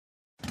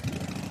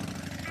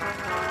This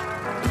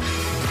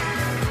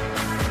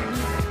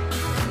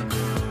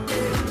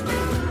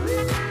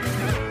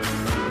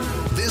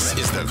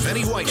is the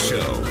Vinnie White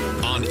Show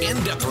on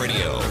In-Depth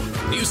Radio,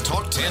 News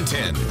Talk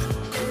 1010.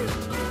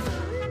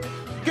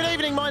 Good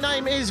evening, my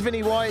name is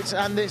Vinnie White,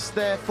 and this,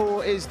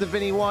 therefore, is the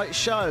Vinnie White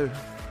Show.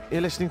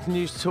 You're listening to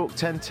News Talk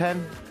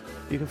 1010.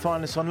 You can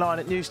find us online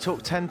at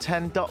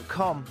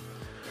newstalk1010.com.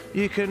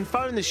 You can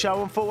phone the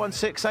show on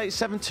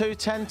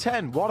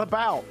 416-872-1010. What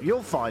about?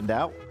 You'll find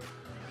out.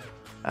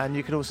 And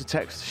you can also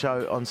text the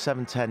show on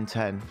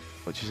 71010,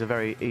 which is a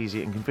very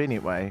easy and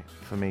convenient way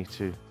for me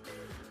to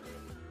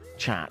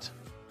chat.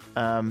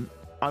 I'm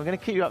going to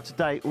keep you up to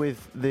date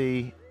with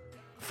the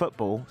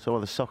football, or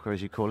the soccer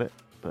as you call it,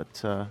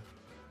 but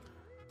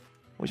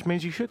which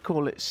means you should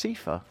call it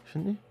SIFA,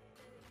 shouldn't you?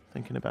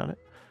 Thinking about it.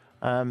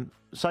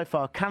 So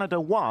far,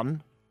 Canada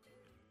 1,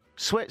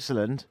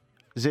 Switzerland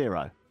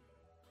 0.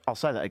 I'll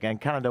say that again.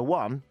 Canada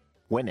 1,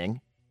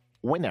 winner.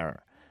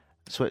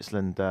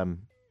 Switzerland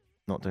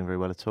not doing very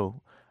well at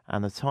all.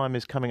 And the time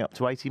is coming up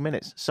to 80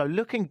 minutes. So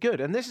looking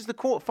good. And this is the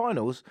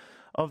quarterfinals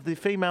of the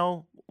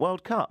Female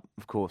World Cup,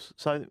 of course.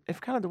 So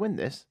if Canada win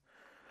this,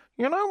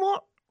 you know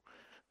what?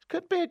 It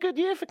could be a good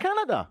year for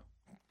Canada.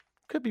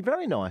 Could be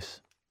very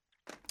nice.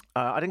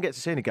 I didn't get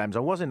to see any games. I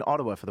was in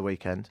Ottawa for the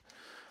weekend.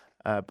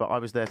 But I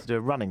was there to do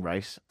a running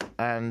race.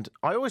 And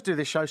I always do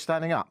this show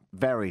standing up.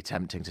 Very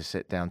tempting to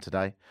sit down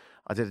today.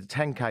 I did a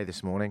 10K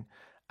this morning,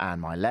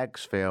 and my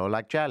legs feel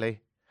like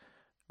jelly.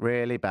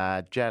 Really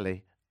bad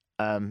jelly.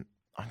 I'm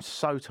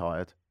so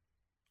tired.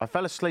 I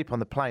fell asleep on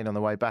the plane on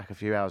the way back a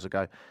few hours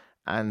ago,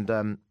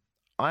 and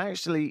I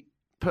actually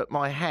put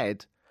my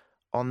head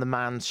on the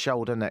man's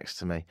shoulder next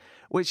to me,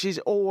 which is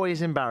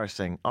always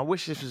embarrassing. I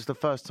wish this was the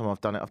first time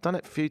I've done it. I've done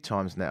it a few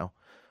times now.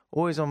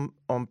 Always on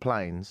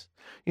planes.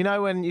 You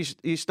know, when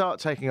you start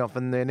taking off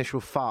and the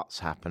initial farts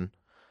happen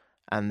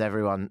and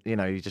everyone, you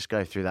know, you just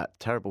go through that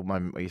terrible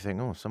moment where you think,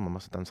 oh, someone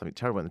must have done something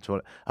terrible in the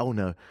toilet. Oh,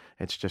 no,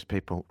 it's just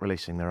people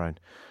releasing their own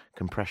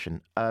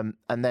compression. And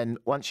then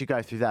once you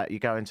go through that, you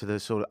go into the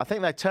sort of... I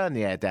think they turn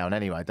the air down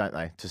anyway, don't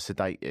they, to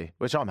sedate you,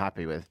 which I'm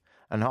happy with.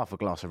 And half a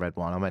glass of red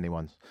wine, I'm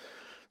anyone's.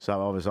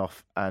 So I was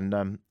off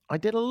and I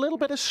did a little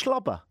bit of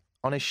slobber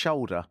on his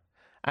shoulder.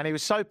 And he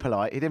was so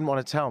polite, he didn't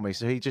want to tell me,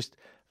 so he just...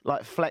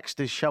 flexed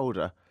his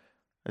shoulder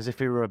as if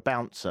he were a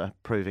bouncer,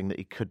 proving that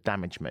he could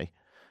damage me.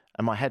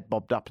 And my head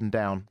bobbed up and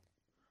down.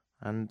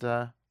 And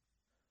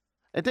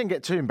it didn't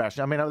get too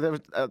embarrassing. I mean,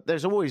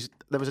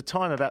 there was a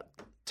time about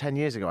 10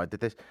 years ago I did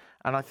this,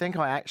 and I think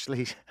I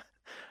actually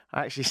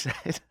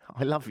said,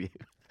 I love you.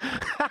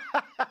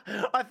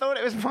 I thought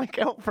it was my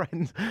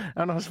girlfriend,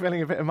 and I was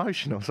feeling a bit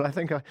emotional. So I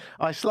think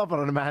I slobbered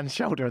on a man's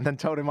shoulder and then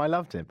told him I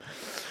loved him.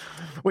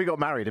 We got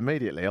married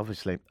immediately,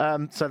 obviously.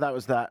 So that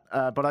was that.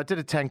 But I did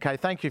a 10K.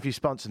 Thank you if you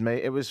sponsored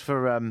me. It was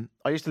for...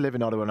 I used to live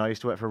in Ottawa, and I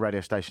used to work for a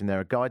radio station there.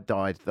 A guy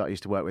died that I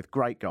used to work with.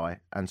 Great guy.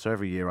 And so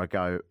every year I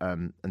go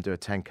and do a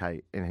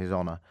 10K in his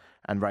honour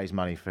and raise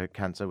money for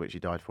cancer, which he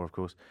died for, of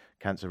course,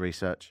 cancer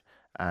research.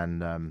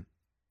 And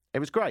it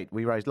was great.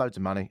 We raised loads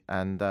of money,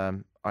 and I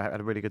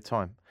had a really good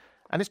time.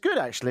 And it's good,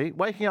 actually.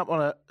 Waking up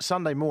on a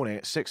Sunday morning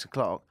at 6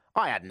 o'clock,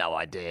 I had no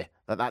idea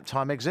that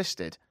time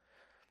existed.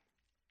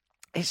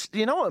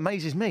 You know what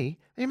amazes me?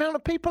 The amount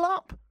of people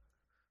up.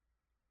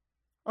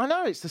 I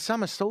know it's the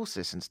summer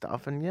solstice and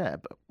stuff, and yeah,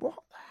 but what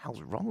the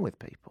hell's wrong with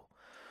people?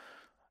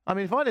 I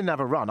mean, if I didn't have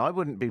a run, I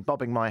wouldn't be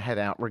bobbing my head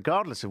out,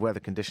 regardless of weather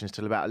conditions,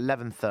 till about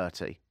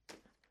 11:30.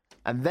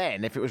 And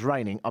then, if it was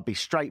raining, I'd be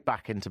straight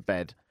back into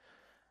bed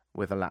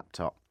with a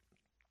laptop.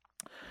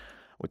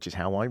 Which is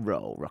how I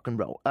roll, rock and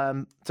roll.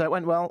 So it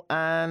went well,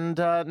 and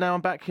now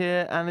I'm back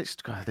here, and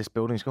this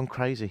building's gone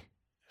crazy.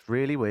 It's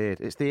really weird.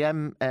 It's the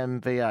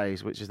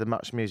MMVAs, which is the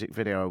Much Music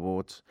Video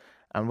Awards,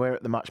 and we're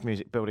at the Much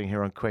Music building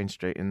here on Queen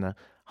Street in the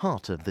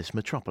heart of this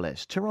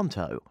metropolis,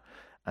 Toronto.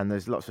 And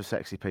there's lots of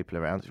sexy people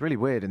around. It's really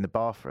weird in the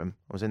bathroom.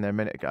 I was in there a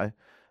minute ago,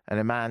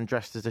 and a man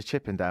dressed as a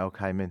Chippendale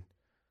came in.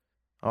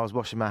 I was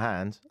washing my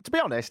hands. To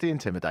be honest, he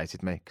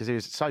intimidated me because he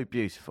was so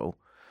beautiful.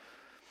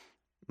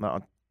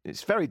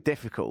 It's very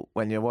difficult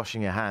when you're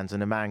washing your hands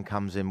and a man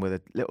comes in with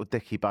a little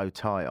dicky bow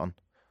tie on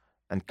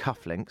and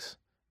cufflinks,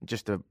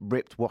 just a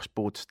ripped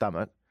washboard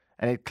stomach,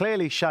 and he'd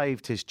clearly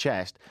shaved his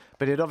chest,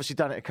 but he'd obviously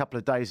done it a couple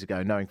of days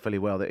ago, knowing fully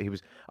well that he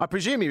was... I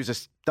presume he was a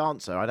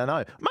dancer, I don't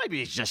know. Maybe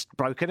he's just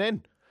broken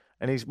in,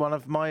 and he's one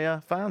of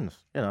my fans,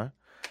 you know.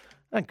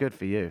 And good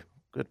for you.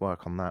 Good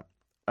work on that.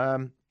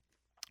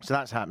 So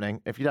that's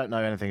happening. If you don't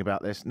know anything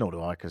about this, nor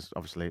do I, because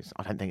obviously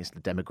I don't think it's the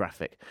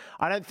demographic.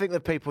 I don't think the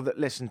people that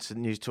listen to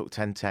News Talk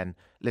 1010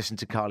 listen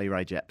to Carly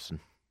Rae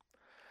Jepsen.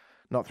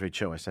 Not through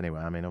choice,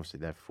 anyway. I mean, obviously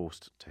they're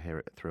forced to hear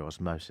it through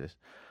osmosis.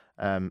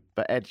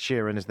 But Ed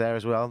Sheeran is there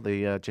as well,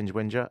 the Ginger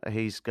Whinger.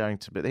 He's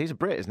a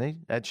Brit, isn't he,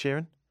 Ed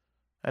Sheeran?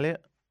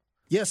 Elliot?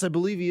 Yes, I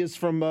believe he is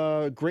from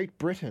Great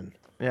Britain.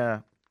 Yeah,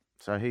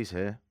 so he's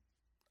here.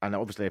 And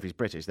obviously if he's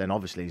British, then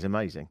obviously he's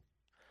amazing.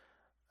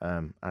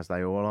 As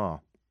they all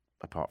are.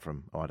 Apart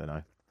from, I don't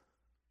know,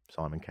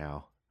 Simon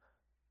Cowell,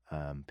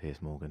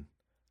 Piers Morgan.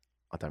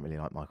 I don't really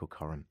like Michael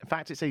Corrin. In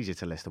fact, it's easier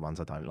to list the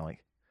ones I don't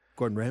like.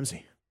 Gordon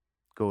Ramsay.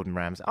 Gordon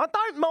Ramsay. I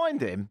don't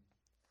mind him.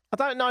 I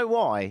don't know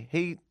why.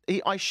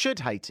 I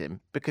should hate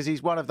him because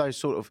he's one of those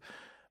sort of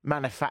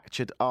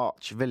manufactured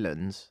arch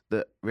villains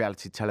that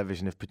reality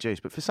television have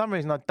produced. But for some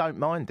reason, I don't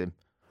mind him.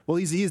 Well,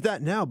 he's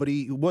that now, but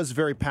he was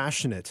very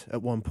passionate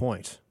at one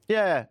point.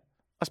 Yeah,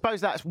 I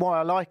suppose that's why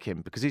I like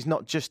him, because he's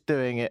not just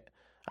doing it.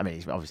 I mean,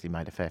 he's obviously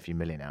made a fair few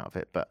million out of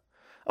it, but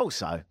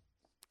also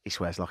he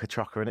swears like a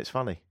trucker and it's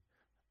funny.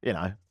 You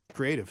know.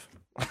 Creative.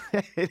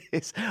 It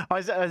is.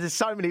 There's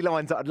so many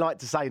lines that I'd like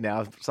to say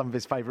now, some of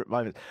his favourite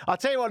moments. I'll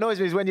tell you what annoys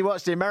me is when you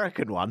watch the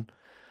American one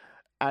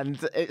and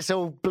it's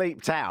all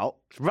bleeped out.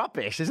 It's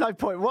rubbish. There's no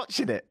point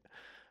watching it.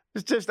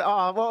 It's just, what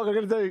am I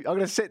going to do? I'm going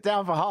to sit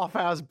down for half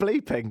hours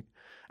bleeping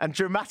and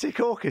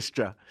dramatic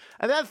orchestra.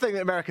 And the other thing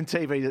that American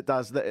TV that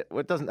does, that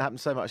it doesn't happen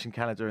so much in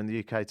Canada and the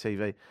UK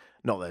TV,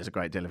 not that there's a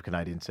great deal of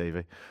Canadian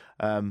TV,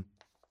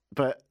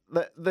 but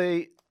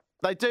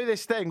they do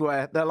this thing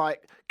where they're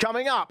like,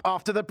 coming up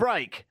after the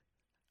break,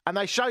 and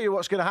they show you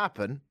what's going to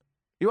happen.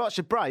 You watch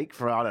the break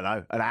for, I don't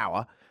know, an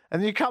hour, and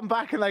then you come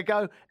back and they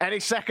go, any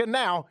second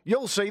now,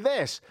 you'll see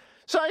this.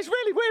 So it's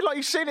really weird, like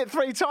you've seen it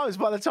 3 times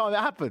by the time it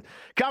happened.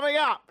 Coming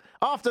up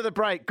after the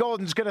break,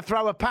 Gordon's going to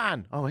throw a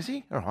pan. Oh, is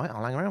he? All right,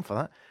 I'll hang around for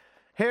that.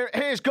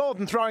 Here's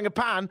Gordon throwing a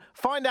pan.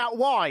 Find out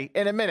why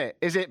in a minute.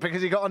 Is it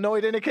because he got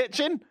annoyed in the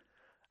kitchen?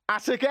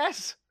 At a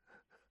guess?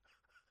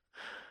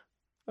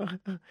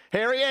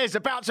 Here he is,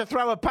 about to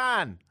throw a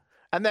pan.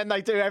 And then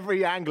they do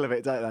every angle of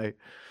it, don't they?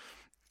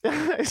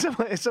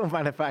 It's all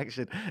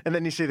manufactured. And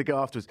then you see the guy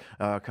afterwards,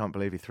 I can't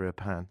believe he threw a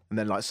pan. And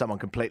then like someone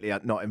completely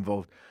not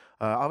involved.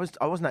 I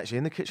wasn't actually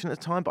in the kitchen at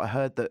the time, but I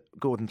heard that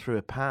Gordon threw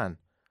a pan.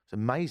 It's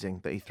amazing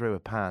that he threw a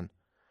pan.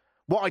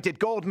 Why did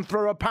Gordon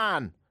throw a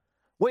pan?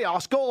 We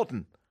asked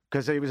Gordon,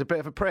 because he was a bit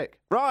of a prick.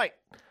 Right,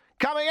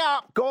 coming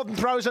up, Gordon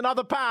throws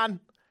another pan.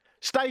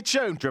 Stay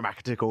tuned,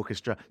 dramatic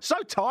orchestra. So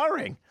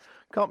tiring.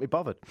 Can't be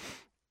bothered.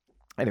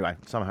 Anyway,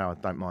 somehow I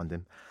don't mind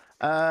him.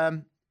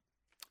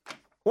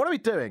 What are we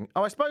doing?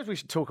 Oh, I suppose we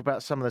should talk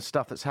about some of the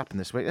stuff that's happened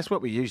this week. That's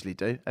what we usually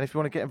do. And if you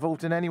want to get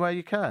involved in any way,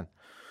 you can.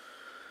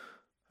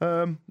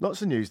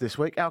 Lots of news this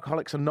week.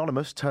 Alcoholics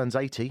Anonymous turns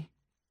 80.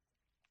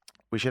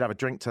 We should have a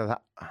drink to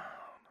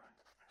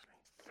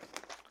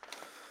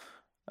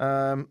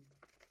that.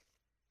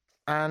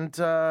 And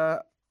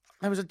there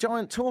was a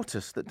giant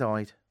tortoise that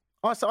died.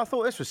 I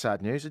thought this was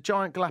sad news. A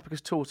giant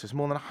Galapagos tortoise,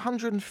 more than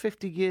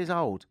 150 years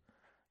old,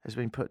 has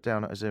been put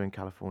down at a zoo in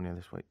California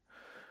this week.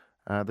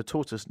 The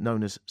tortoise,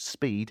 known as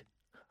Speed,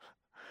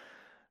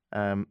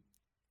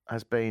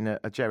 has been a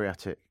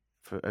geriatric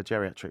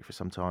for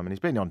some time, and he's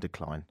been on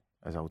decline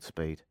as old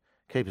Speed.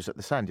 Keepers at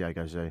the San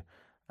Diego Zoo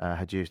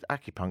had used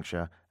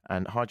acupuncture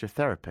and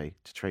hydrotherapy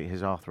to treat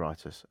his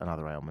arthritis and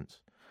other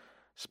ailments.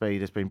 Speed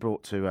has been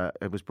brought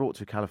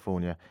to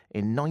California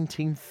in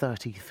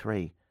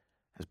 1933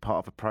 as part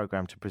of a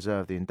program to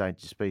preserve the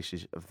endangered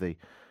species of the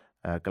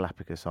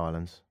Galapagos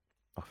Islands,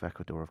 off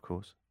Ecuador, of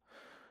course.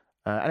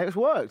 And it's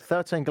worked.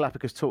 13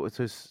 Galapagos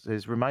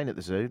tortoises remain at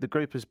the zoo. The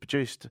group has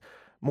produced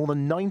more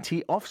than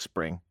 90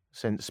 offspring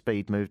since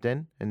Speed moved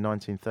in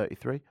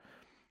 1933.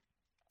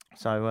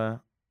 So,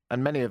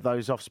 and many of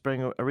those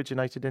offspring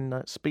originated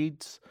in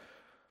Speed's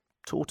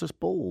tortoise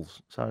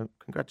balls. So,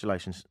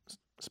 congratulations,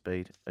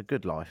 Speed. A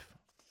good life.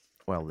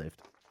 Well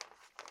lived.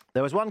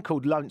 There was one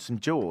called Lonesome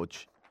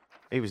George.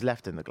 He was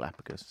left in the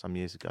Galapagos some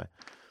years ago.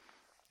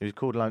 He was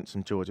called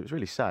Lonesome George. It was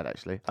really sad,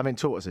 actually. I mean,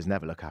 tortoises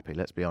never look happy,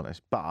 let's be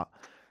honest. But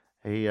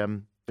he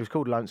was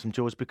called Lonesome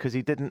George because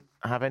he didn't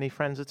have any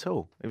friends at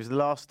all. He was the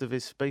last of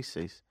his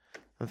species.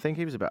 I think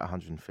he was about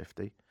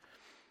 150.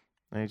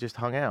 And he just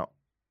hung out.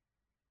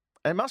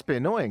 It must be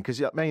annoying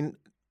because, I mean,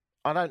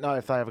 I don't know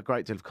if they have a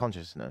great deal of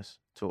consciousness,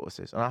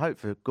 tortoises. And I hope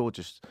for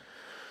gorgeous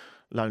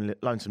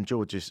Lonesome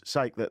George's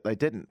sake that they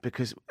didn't,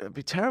 because it'd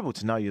be terrible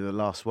to know you're the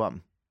last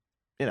one,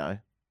 you know.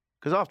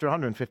 Because after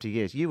 150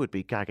 years, you would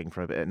be gagging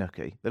for a bit of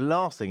nookie. The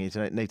last thing you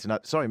need to know...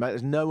 Sorry, mate,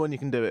 there's no one you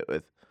can do it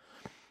with.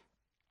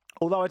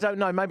 Although I don't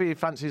know, maybe he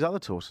fancies other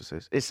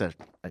tortoises. It's an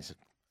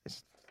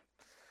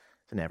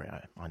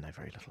area I know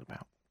very little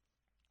about.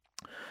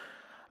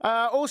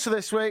 Also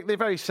this week, the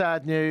very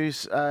sad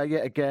news,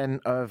 yet again,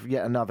 of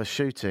yet another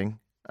shooting.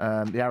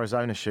 The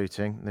Arizona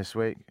shooting this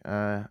week.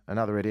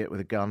 Another idiot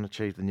with a gun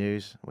achieved the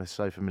news we're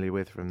so familiar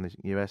with from the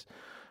US.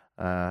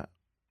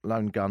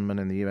 Lone gunman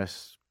in the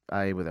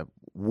USA with a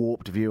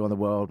warped view on the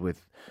world,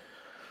 with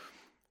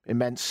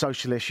immense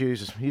social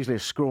issues, usually a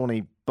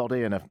scrawny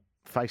body and a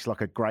face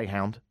like a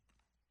greyhound,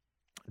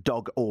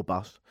 dog or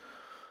bus.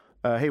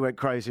 He went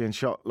crazy and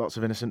shot lots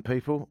of innocent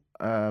people,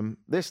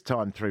 this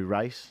time through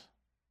race.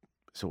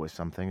 It's always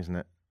something, isn't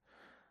it?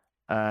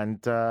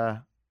 And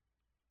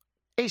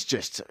it's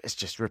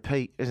just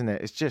repeat, isn't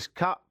it? It's just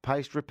cut,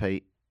 paste,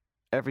 repeat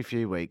every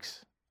few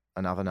weeks,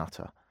 another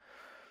nutter.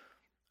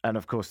 And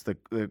of course the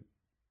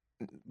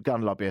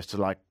gun lobbyists are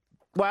like,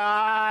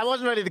 well, it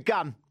wasn't really the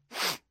gun.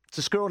 It's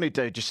a scrawny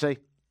dude, you see.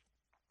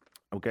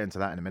 We'll get into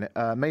that in a minute.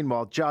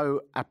 Meanwhile,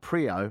 Joe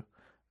Aprio,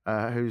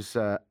 who's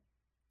the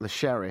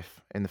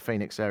sheriff in the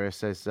Phoenix area,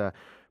 says,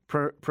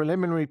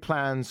 preliminary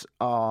plans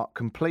are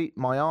complete.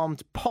 My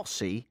armed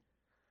posse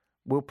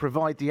will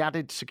provide the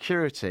added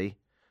security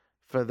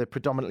for the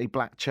predominantly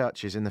black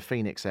churches in the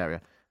Phoenix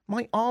area.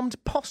 My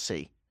armed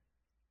posse.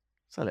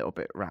 It's a little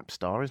bit rap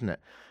star, isn't it?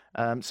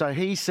 So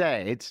he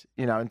said,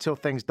 until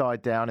things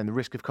died down and the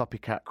risk of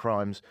copycat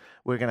crimes,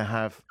 we're going to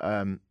have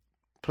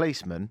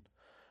policemen.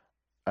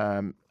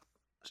 I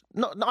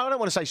don't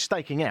want to say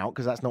staking out,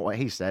 because that's not what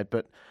he said,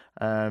 but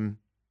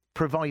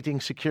providing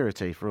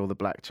security for all the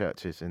black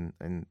churches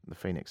in the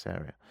Phoenix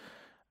area.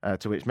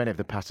 To which many of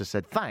the pastors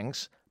said,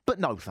 thanks, but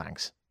no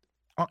thanks.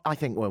 I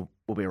think we'll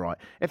be all right.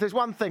 If there's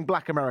one thing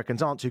black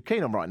Americans aren't too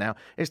keen on right now,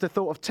 it's the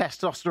thought of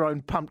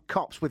testosterone-pumped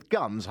cops with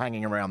guns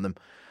hanging around them.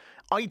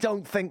 I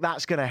don't think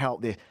that's going to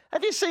help this.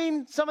 Have you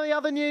seen some of the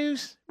other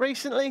news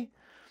recently?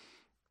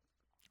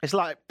 It's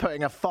like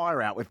putting a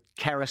fire out with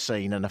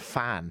kerosene and a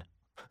fan.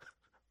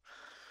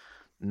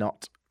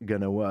 Not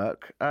going to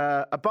work.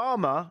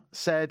 Obama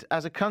said,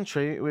 as a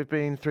country, we've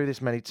been through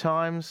this many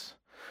times.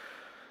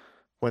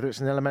 Whether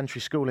it's an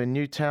elementary school in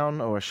Newtown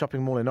or a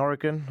shopping mall in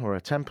Oregon or a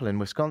temple in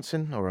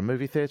Wisconsin or a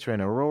movie theatre in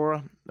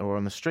Aurora or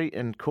on the street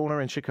and corner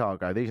in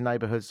Chicago, these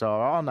neighbourhoods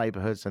are our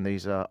neighbourhoods and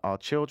these are our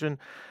children,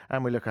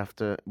 and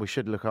we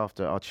should look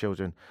after our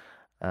children.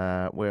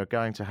 We're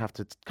going to have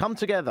to come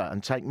together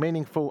and take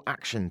meaningful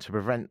action to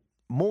prevent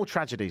more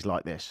tragedies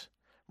like this,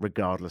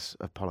 regardless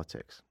of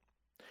politics.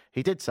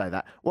 He did say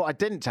that. What I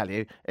didn't tell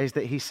you is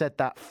that he said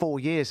that 4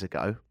 years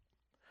ago,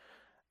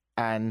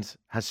 and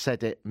has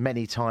said it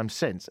many times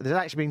since. There's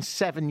actually been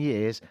 7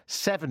 years,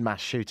 7 mass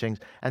shootings,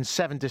 and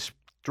 7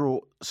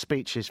 distraught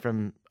speeches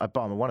from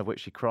Obama, one of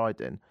which he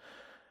cried in.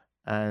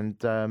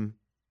 And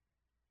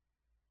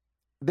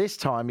this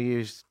time he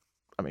used,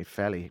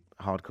 fairly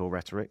hardcore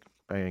rhetoric,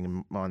 bearing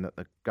in mind that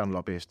the gun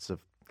lobbyists have,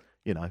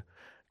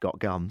 got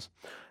guns.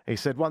 He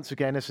said, once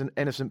again,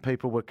 innocent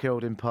people were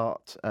killed in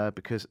part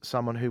because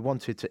someone who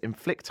wanted to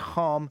inflict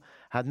harm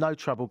had no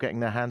trouble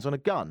getting their hands on a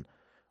gun.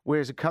 We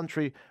as a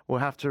country will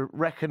have to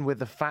reckon with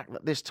the fact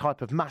that this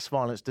type of mass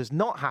violence does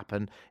not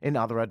happen in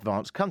other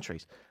advanced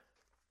countries.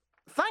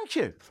 Thank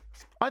you.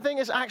 I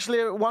think it's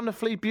actually a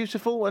wonderfully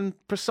beautiful and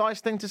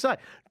precise thing to say.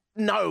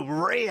 No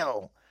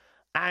real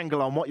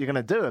angle on what you're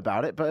going to do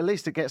about it, but at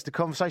least it gets the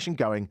conversation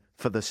going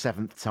for the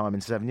 7th time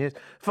in 7 years.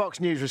 Fox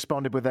News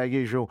responded with their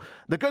usual,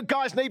 the good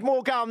guys need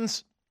more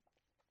guns.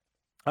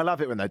 I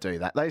love it when they do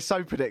that. They're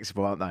so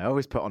predictable, aren't they? I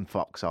always put on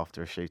Fox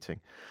after a shooting.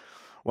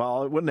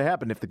 Well, it wouldn't have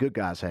happened if the good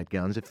guys had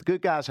guns. If the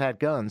good guys had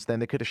guns, then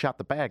they could have shot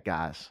the bad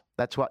guys.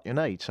 That's what you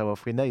need. So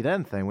if we need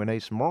anything, we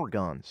need some more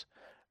guns.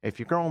 If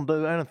you're going to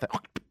do anything,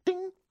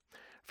 ding.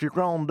 If you're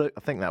going to do, I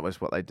think that was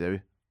what they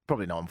do.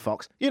 Probably not on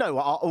Fox. You know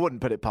what? I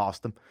wouldn't put it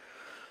past them.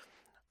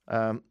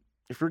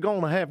 If you're going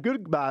to have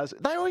good guys,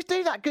 they always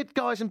do that good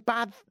guys and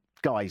bad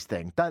guys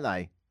thing, don't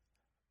they?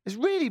 It's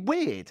really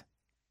weird.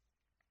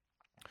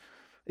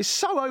 It's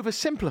so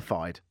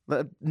oversimplified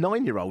that a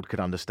 9-year-old could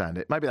understand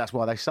it. Maybe that's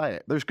why they say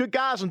it. There's good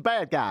guys and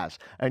bad guys,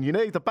 and you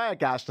need the bad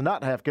guys to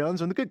not have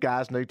guns, and the good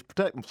guys need to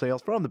protect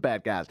themselves from the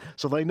bad guys,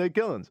 so they need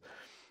guns.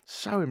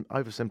 So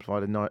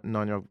oversimplified a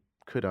 9-year-old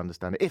could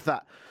understand it. If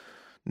that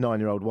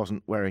 9-year-old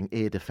wasn't wearing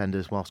ear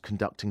defenders whilst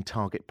conducting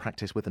target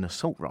practice with an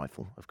assault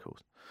rifle, of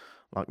course,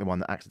 like the one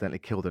that accidentally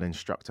killed an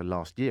instructor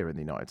last year in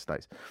the United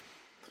States.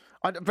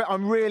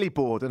 I'm really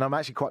bored, and I'm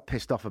actually quite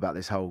pissed off about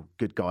this whole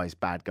good guys,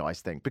 bad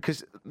guys thing,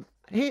 because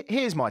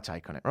here's my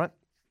take on it, right?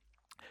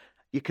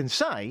 You can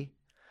say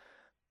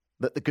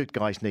that the good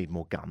guys need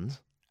more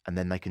guns, and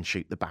then they can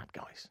shoot the bad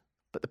guys.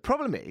 But the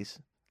problem is,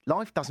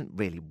 life doesn't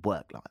really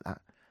work like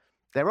that.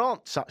 There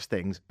aren't such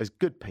things as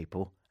good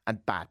people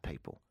and bad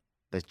people.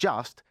 There's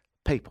just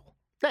people.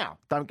 Now,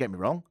 don't get me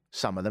wrong,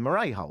 some of them are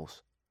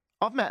a-holes.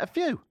 I've met a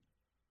few.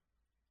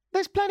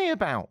 There's plenty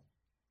about.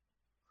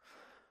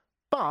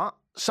 But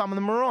some of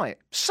them are right.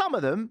 Some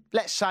of them,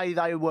 let's say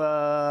they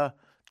were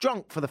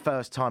drunk for the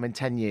first time in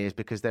 10 years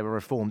because they were a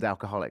reformed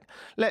alcoholic.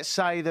 Let's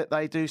say that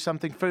they do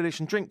something foolish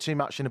and drink too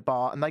much in a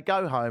bar, and they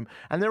go home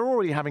and they're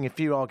already having a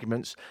few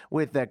arguments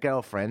with their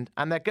girlfriend,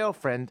 and their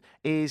girlfriend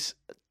is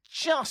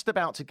just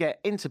about to get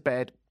into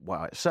bed,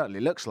 well, it certainly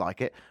looks like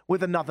it,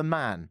 with another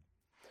man.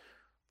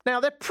 Now,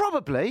 they're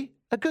probably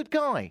a good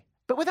guy,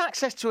 but with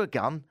access to a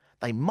gun,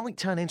 they might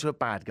turn into a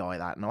bad guy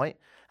that night,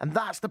 and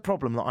that's the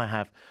problem that I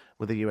have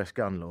with the US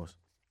gun laws.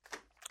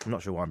 I'm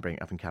not sure why I'm bringing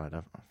it up in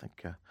Canada.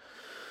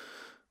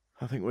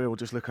 I think we all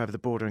just look over the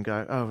border and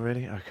go, oh,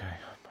 really? Okay.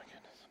 Oh, my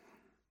goodness.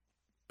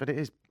 But it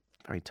is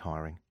very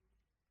tiring.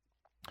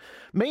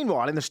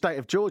 Meanwhile, in the state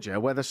of Georgia,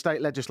 where the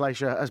state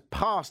legislature has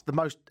passed the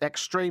most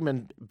extreme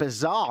and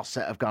bizarre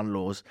set of gun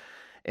laws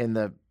in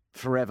the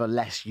forever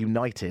less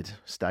united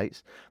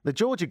states, the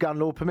Georgia gun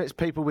law permits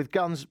people with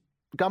gun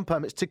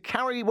permits to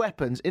carry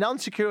weapons in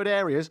unsecured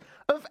areas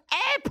of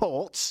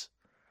airports,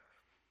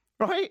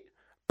 right?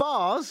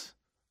 Bars,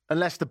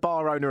 unless the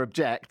bar owner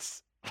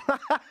objects.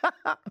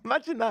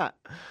 Imagine that.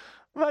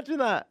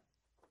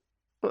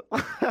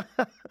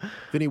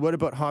 Vinny, what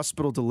about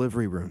hospital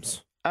delivery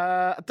rooms?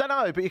 I don't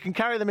know, but you can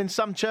carry them in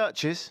some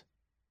churches.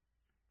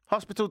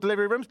 Hospital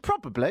delivery rooms,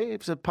 probably.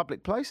 It's a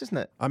public place, isn't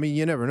it? I mean,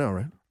 you never know,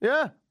 right?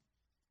 Yeah.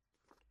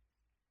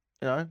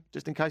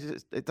 just in case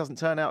it doesn't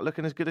turn out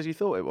looking as good as you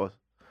thought it was.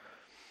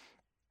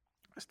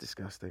 That's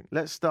disgusting.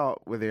 Let's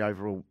start with the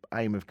overall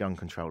aim of gun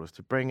controllers,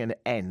 to bring an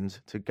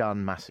end to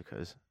gun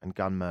massacres and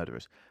gun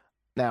murderers.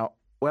 Now,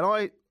 when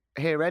I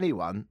hear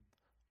anyone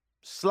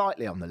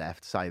slightly on the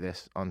left say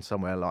this on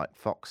somewhere like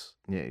Fox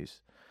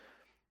News,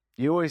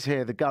 you always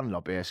hear the gun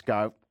lobbyists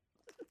go,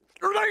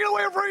 "We're taking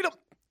away our freedom.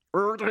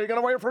 We're taking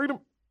away our freedom.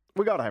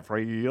 We got to have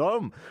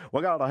freedom.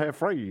 We got to have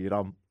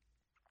freedom."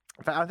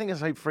 In fact, I think I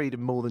say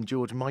freedom more than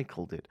George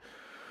Michael did.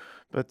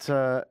 But,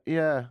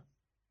 yeah.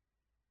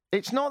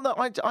 It's not that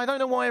I don't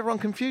know why everyone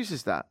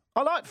confuses that.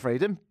 I like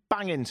freedom.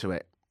 Bang into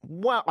it.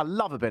 Well, I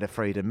love a bit of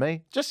freedom,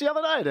 me. Just the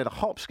other day, I did a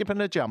hop, skip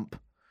and a jump.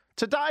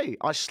 Today,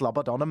 I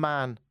slobbered on a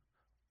man.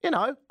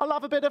 I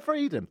love a bit of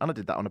freedom. And I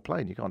did that on a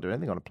plane. You can't do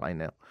anything on a plane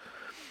now.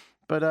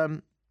 But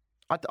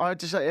I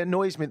just it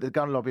annoys me that the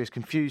gun lobbyists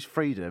confuse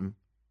freedom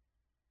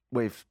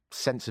with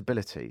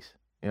sensibilities,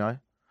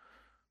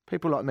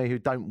 People like me who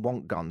don't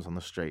want guns on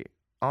the street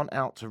aren't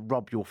out to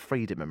rob your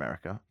freedom,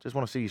 America. Just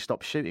want to see you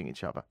stop shooting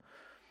each other.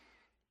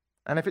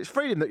 And if it's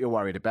freedom that you're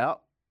worried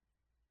about,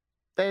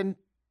 then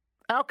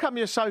how come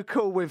you're so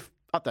cool with,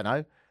 I don't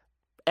know,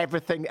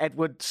 everything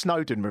Edward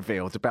Snowden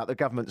revealed about the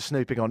government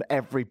snooping on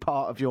every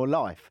part of your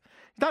life?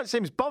 You don't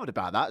seem as bothered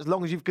about that as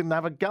long as you can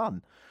have a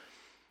gun.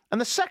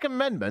 And the Second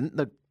Amendment,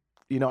 the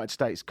United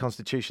States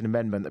Constitution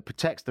Amendment that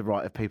protects the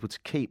right of people to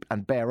keep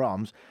and bear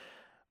arms,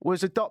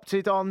 was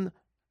adopted on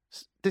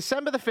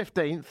December the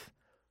 15th,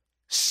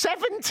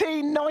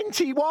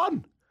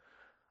 1791.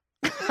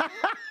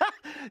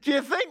 Do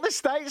you think the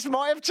states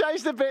might have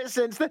changed a bit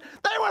since then?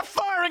 They were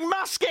firing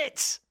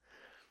muskets!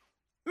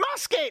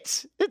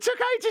 Muskets! It took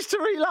ages to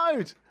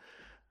reload.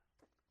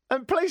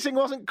 And policing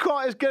wasn't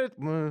quite as good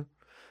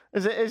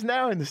as it is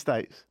now in the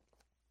States.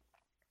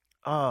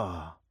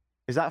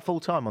 Is that full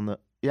time on the...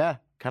 Yeah,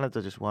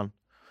 Canada just won.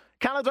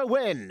 Canada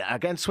win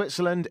against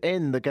Switzerland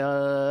in the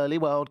Girly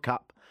World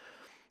Cup.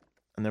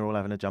 And they're all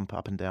having a jump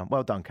up and down.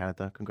 Well done,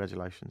 Canada.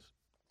 Congratulations.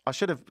 I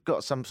should have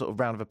got some sort of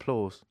round of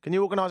applause. Can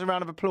you organise a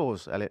round of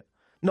applause, Elliot?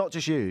 Not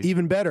just you.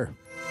 Even better.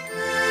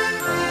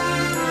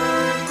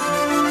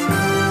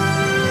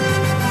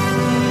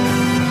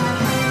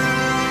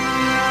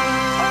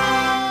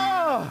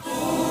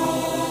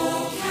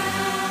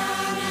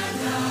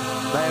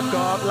 They've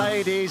got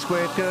ladies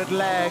with good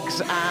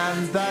legs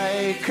and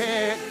they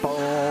kick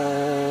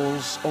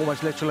balls.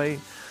 Almost literally.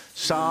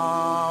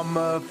 Some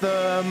of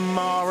them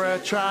are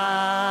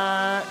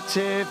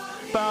attractive,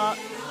 but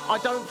I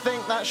don't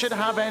think that should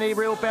have any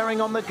real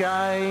bearing on the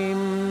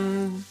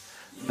game.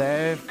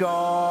 They've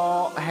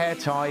got hair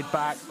tied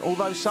back,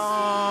 although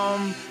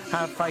some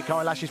have fake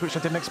eyelashes, which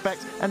I didn't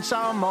expect, and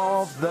some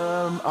of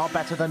them are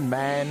better than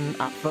men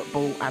at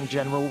football and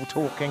general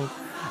talking.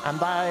 And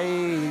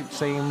they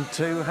seem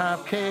to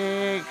have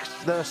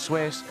kicked the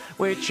Swiss,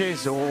 which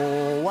is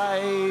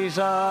always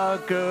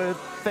a good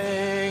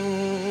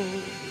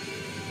thing.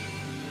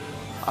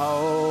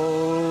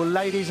 Oh,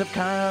 ladies of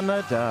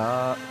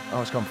Canada.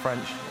 Oh, it's gone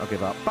French. I'll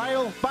give up.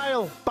 Bail,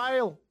 bail,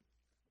 bail.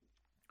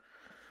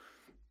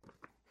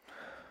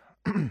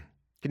 Can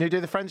you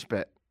do the French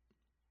bit?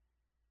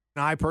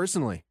 I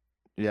personally.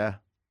 Yeah.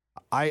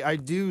 I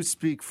do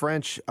speak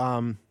French.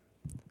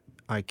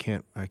 I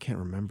can't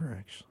remember,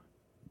 actually.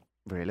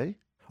 Really?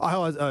 I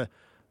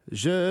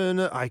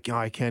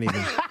can't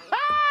even.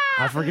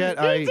 I forget.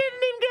 You didn't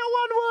even get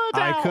one word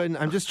out. I couldn't.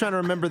 I'm just trying to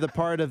remember the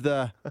part of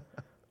the...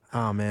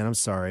 Oh, man, I'm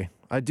sorry.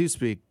 I do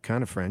speak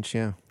kind of French,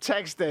 yeah.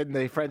 Text in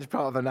the French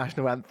part of the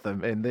national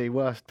anthem in the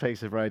worst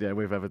piece of radio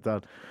we've ever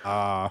done.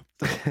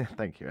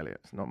 Thank you,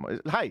 Elliot. It's not my...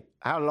 Hey,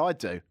 how did I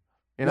do?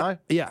 You know?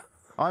 Yeah.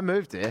 I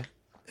moved here.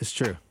 It's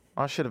true.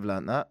 I should have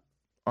learnt that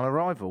on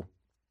arrival.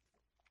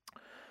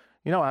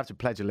 You know, I have to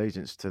pledge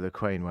allegiance to the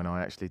Queen when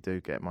I actually do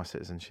get my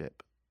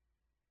citizenship.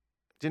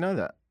 Do you know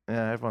that?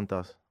 Yeah, everyone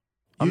does.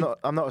 I'm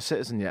not a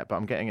citizen yet, but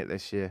I'm getting it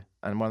this year.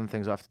 And one of the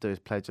things I have to do is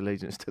pledge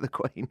allegiance to the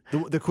Queen.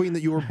 The Queen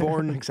that you were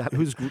born, exactly.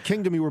 Whose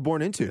kingdom you were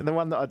born into. The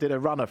one that I did a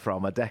runner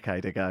from a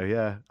decade ago,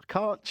 yeah. I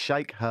can't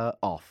shake her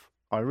off.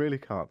 I really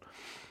can't.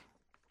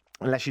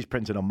 Unless she's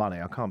printed on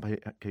money. I can't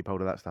keep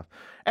hold of that stuff.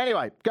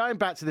 Anyway, going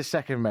back to the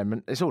Second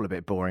Amendment, it's all a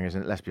bit boring,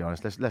 isn't it? Let's be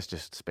honest. Let's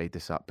just speed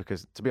this up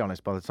because, to be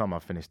honest, by the time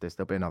I've finished this,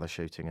 there'll be another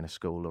shooting in a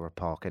school or a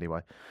park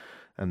anyway.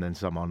 And then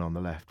someone on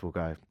the left will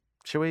go,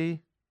 shall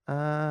we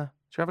have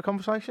a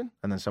conversation?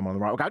 And then someone on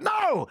the right will go,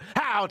 no!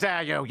 How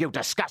dare you? You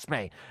disgust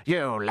me. You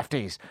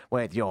lefties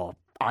with your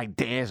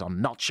ideas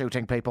on not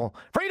shooting people.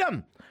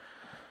 Freedom!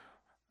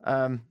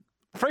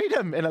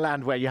 Freedom in a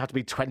land where you have to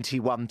be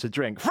 21 to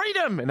drink.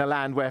 Freedom in a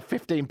land where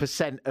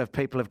 15% of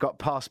people have got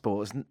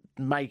passports,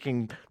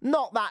 making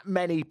not that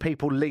many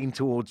people lean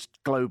towards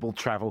global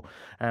travel.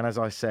 And as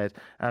I said,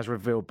 as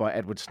revealed by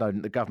Edward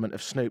Snowden, the government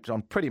have snooped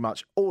on pretty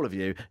much all of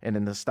you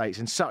in the States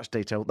in such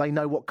detail, they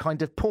know what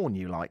kind of porn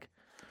you like.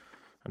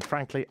 And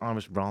frankly, I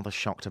was rather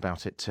shocked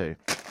about it too.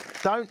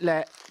 Don't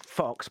let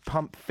Fox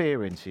pump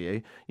fear into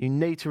you. You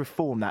need to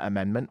reform that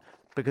amendment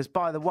because,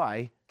 by the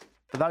way,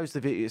 for those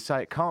of you who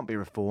say it can't be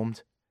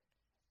reformed,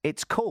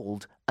 it's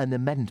called an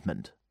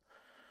amendment.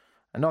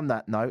 And on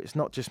that note, it's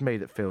not just me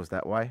that feels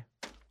that way.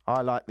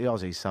 I like the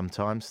Aussies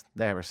sometimes.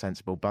 They're a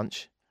sensible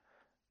bunch.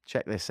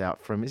 Check this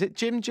out from, is it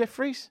Jim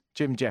Jeffries?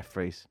 Jim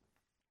Jeffries.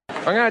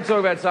 I'm going to talk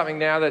about something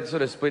now that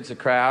sort of splits the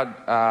crowd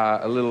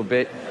a little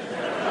bit.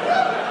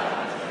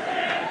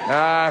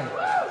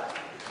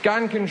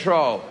 Gun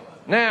control.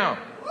 Now,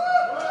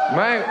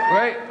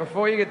 wait,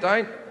 before you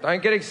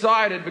don't get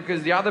excited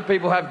because the other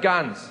people have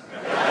guns.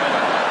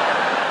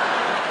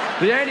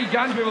 The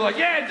anti-gun people are like,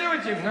 yeah, do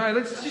it, Jim. No,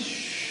 let's just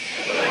shh.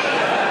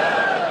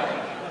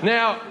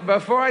 Now,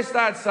 before I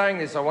start saying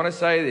this, I want to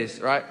say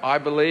this, right? I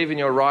believe in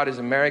your right as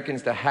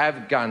Americans to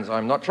have guns.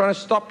 I'm not trying to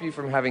stop you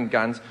from having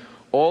guns.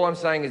 All I'm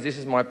saying is this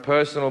is my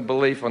personal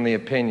belief on the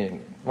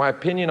opinion. My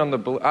opinion on the...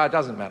 it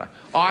doesn't matter.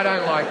 I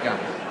don't like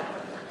guns,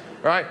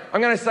 right?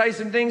 I'm going to say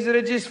some things that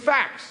are just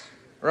facts,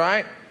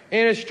 right?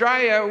 In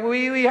Australia,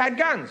 we had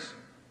guns,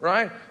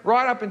 right?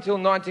 Right up until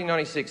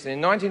 1996. And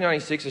in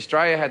 1996,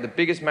 Australia had the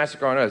biggest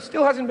massacre on earth.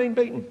 Still hasn't been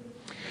beaten.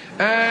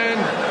 And...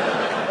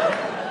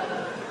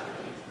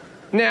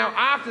 Now,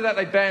 after that,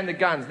 they banned the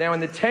guns. Now,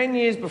 in the 10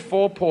 years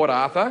before Port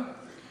Arthur,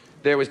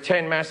 there was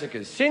 10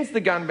 massacres. Since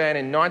the gun ban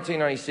in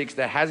 1996,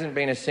 there hasn't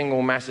been a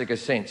single massacre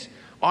since.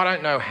 I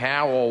don't know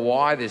how or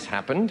why this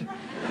happened.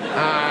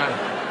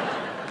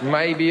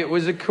 Maybe it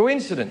was a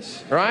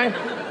coincidence, right?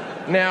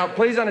 Now,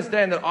 please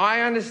understand that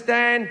I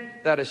understand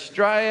that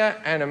Australia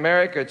and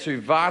America are two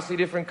vastly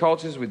different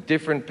cultures with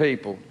different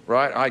people,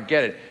 right? I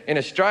get it. In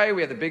Australia,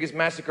 we had the biggest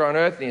massacre on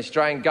earth, and the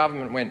Australian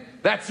government went,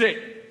 that's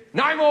it,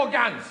 no more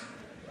guns.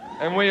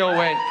 And we all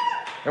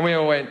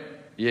went,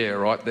 yeah,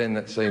 right then,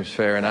 that seems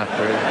fair enough.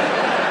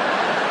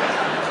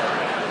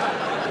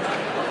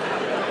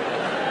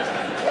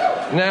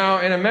 Now,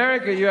 in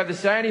America, you have the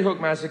Sandy Hook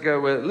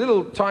massacre where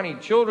little tiny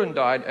children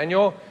died, and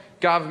your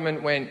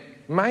government went,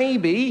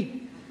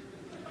 maybe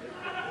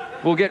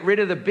we'll get rid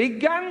of the big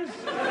guns?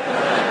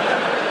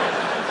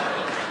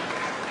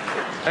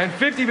 And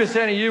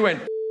 50% of you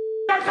went,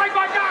 don't take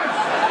my guns!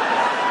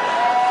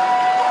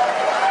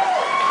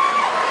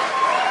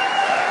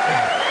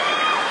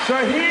 So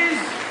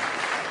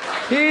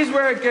here's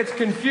where it gets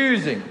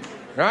confusing,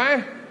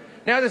 right?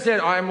 Now, as I said,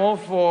 I'm all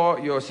for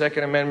your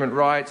Second Amendment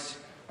rights.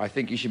 I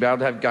think you should be able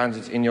to have guns.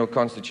 It's in your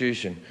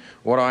Constitution.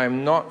 What I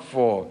am not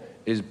for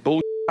is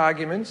bullshit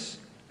arguments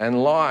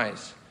and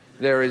lies.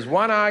 There is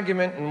one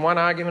argument and one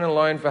argument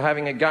alone for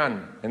having a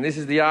gun, and this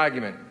is the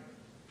argument.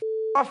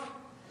 F off.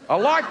 I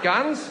like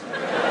guns.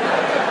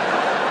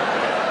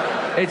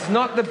 It's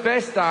not the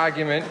best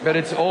argument, but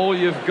it's all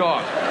you've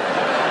got.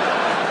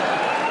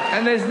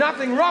 And there's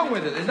nothing wrong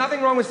with it. There's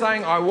nothing wrong with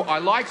saying, I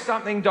like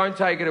something, don't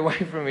take it away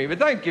from me. But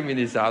don't give me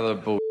this other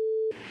bull.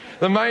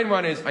 The main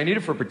one is, I need it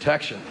for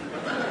protection.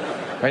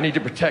 I need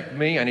to protect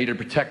me, I need to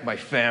protect my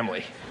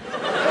family.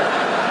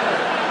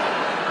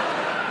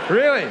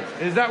 Really?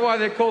 Is that why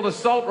they're called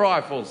assault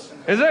rifles?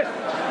 Is it?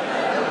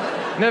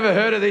 Never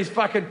heard of these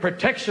fucking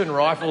protection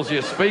rifles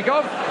you speak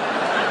of?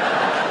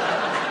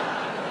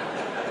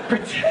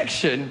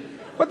 Protection?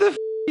 What the f***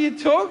 are you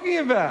talking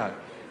about?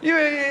 You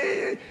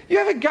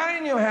have a gun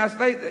in your house,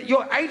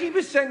 you're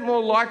 80%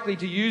 more likely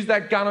to use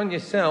that gun on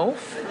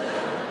yourself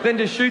than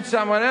to shoot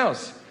someone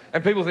else.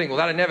 And people think, well,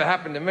 that'll never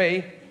happen to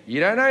me. You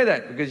don't know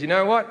that, because you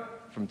know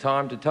what? From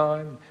time to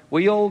time,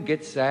 we all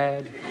get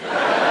sad.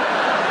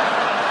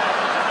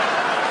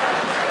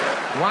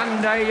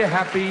 One day you're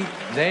happy,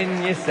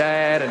 then you're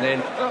sad, and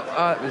then...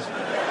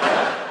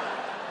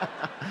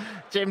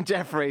 Jim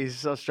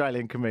Jeffries,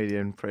 Australian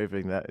comedian,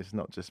 proving that it's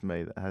not just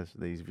me that has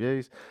these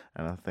views.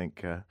 And I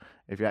think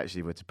if you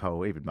actually were to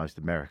poll even most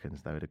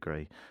Americans, they would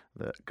agree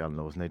that gun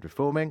laws need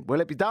reforming.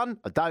 Will it be done?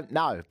 I don't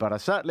know, but I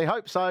certainly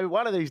hope so.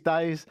 One of these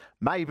days,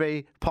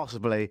 maybe,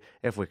 possibly,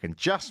 if we can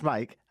just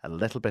make a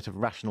little bit of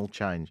rational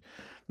change.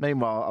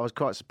 Meanwhile, I was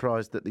quite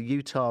surprised that the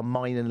Utah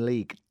Minor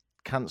League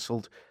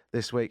cancelled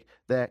this week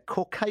their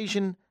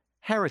Caucasian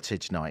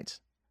Heritage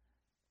Night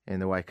in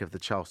the wake of the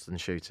Charleston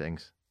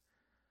shootings.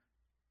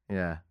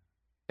 Yeah.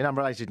 In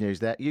unrelated news,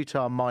 their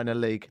Utah Minor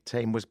League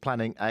team was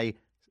planning a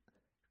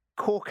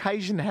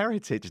Caucasian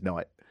Heritage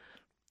Night.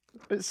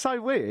 It's so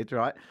weird,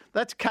 right?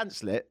 They had to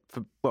cancel it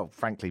for, well,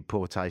 frankly,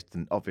 poor taste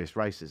and obvious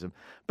racism.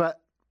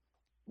 But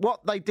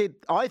what they did,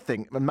 I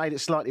think, and made it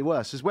slightly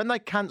worse, is when they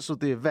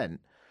cancelled the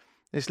event,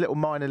 this little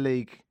minor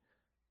league,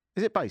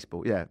 is it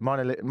baseball? Yeah,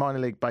 minor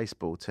league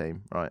baseball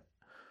team, right,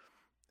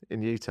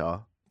 in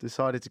Utah,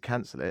 decided to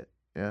cancel it,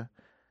 yeah?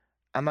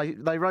 And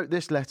they wrote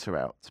this letter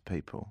out to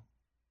people.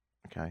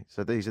 Okay,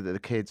 so these are the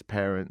kids,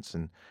 parents,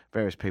 and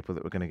various people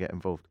that were going to get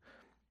involved.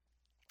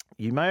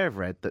 You may have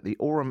read that the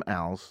Orem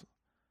Owls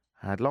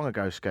had long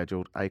ago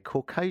scheduled a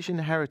Caucasian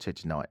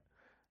Heritage Night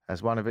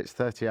as one of its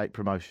 38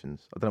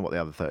 promotions. I don't know what the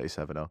other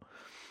 37 are.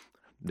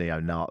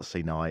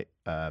 Neo-Nazi Night,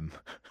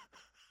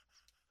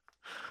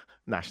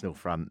 National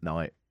Front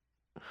Night,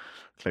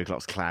 Ku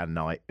Klux Klan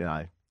Night, you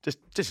know,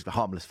 just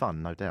harmless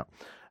fun, no doubt.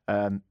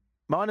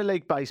 Minor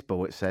League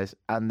Baseball, it says,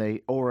 and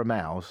the Orem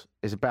Owls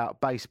is about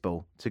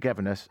baseball,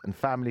 togetherness and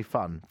family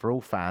fun for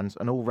all fans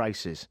and all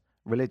races,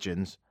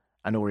 religions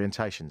and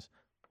orientations.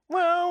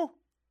 Well,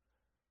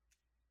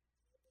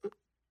 there's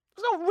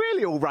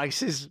be all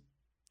races,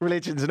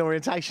 religions and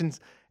orientations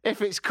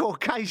if it's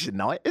Caucasian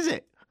night, is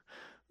it?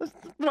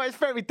 By its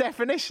very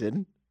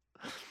definition.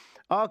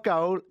 Our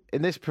goal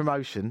in this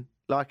promotion,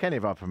 like any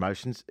of our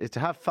promotions, is to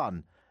have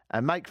fun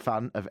and make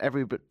fun of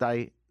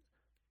everyday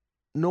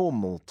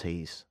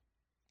normalties.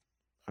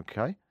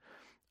 Okay?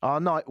 Our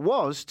night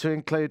was to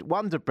include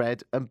Wonder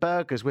Bread and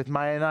burgers with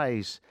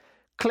mayonnaise,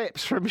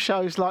 clips from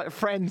shows like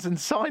Friends and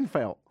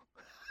Seinfeld,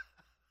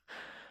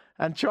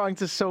 and trying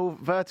to solve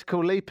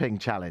vertical leaping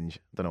challenge.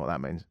 Don't know what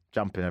that means.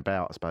 Jumping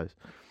about, I suppose.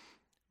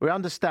 We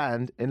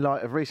understand, in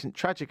light of recent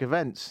tragic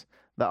events,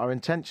 that our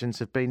intentions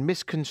have been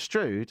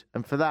misconstrued,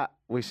 and for that,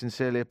 we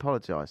sincerely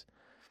apologise.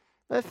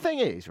 The thing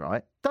is,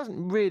 right,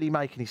 doesn't really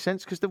make any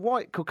sense, because the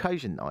White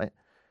Caucasian night,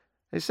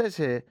 it says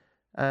here,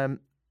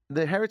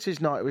 the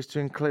Heritage Night was to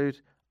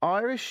include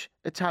Irish,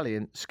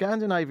 Italian,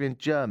 Scandinavian,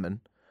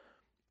 German,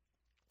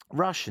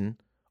 Russian,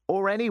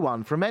 or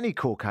anyone from any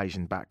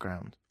Caucasian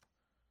background.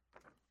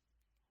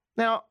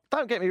 Now,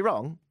 don't get me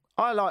wrong,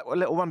 I like a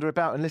little wander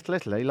about in Little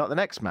Italy like the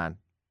next man.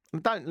 I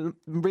don't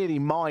really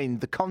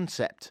mind the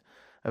concept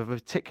of a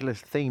particular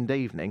themed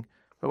evening,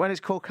 but when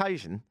it's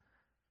Caucasian,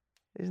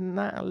 isn't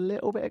that a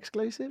little bit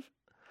exclusive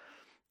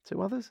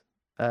to others?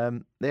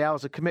 The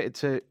Owls are committed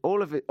to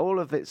all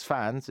of its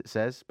fans, it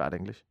says, bad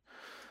English,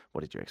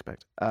 what did you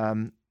expect?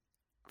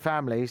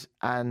 Families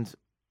and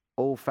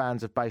all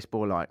fans of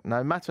baseball alike.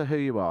 No matter who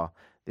you are,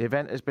 the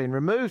event has been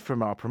removed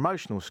from our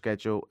promotional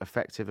schedule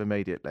effective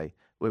immediately.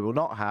 We will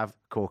not have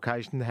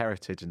Caucasian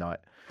Heritage Night.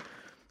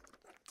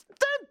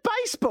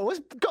 Baseball has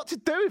got to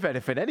do with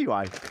anything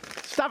anyway.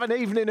 Just have an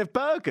evening of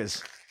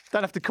burgers.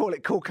 Don't have to call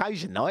it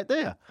Caucasian Night, do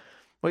you?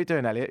 What are you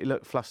doing, Elliot? You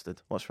look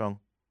flustered. What's wrong?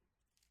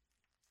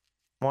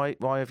 Why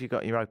have you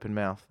got your open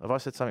mouth? Have I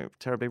said something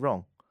terribly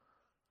wrong?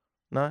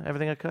 No?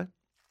 Everything okay?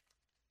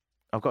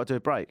 I've got to do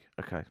a break.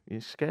 Okay. You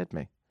scared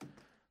me.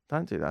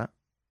 Don't do that.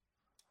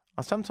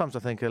 Sometimes I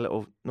think a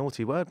little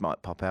naughty word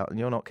might pop out and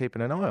you're not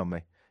keeping an eye on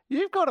me.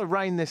 You've got to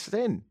rein this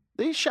in.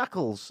 These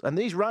shackles and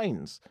these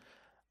reins,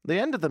 the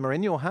end of them are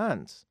in your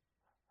hands.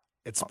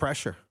 It's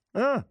pressure.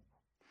 I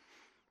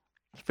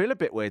feel a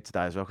bit weird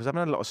today as well because I've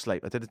had a lot of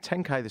sleep. I did a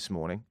 10K this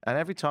morning, and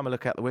every time I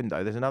look out the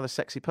window, there's another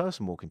sexy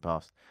person walking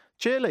past.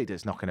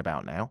 Cheerleaders knocking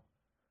about now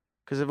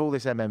because of all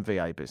this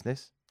MMVA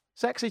business.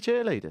 Sexy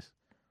cheerleaders.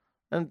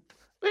 And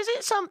is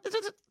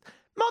it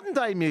modern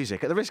day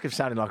music, at the risk of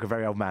sounding like a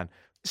very old man?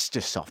 It's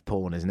just soft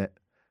porn, isn't it?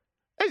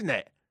 Isn't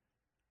it?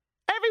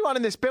 Everyone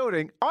in this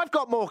building, I've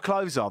got more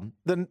clothes on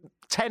than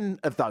 10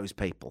 of those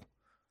people.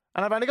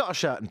 And I've only got a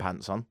shirt and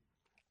pants on.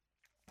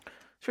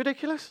 It's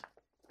ridiculous.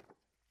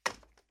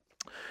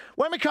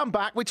 When we come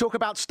back, we talk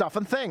about stuff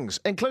and things,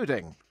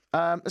 including,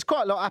 there's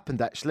quite a lot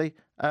happened, actually.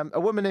 A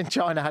woman in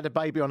China had a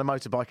baby on a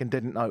motorbike and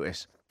didn't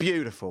notice.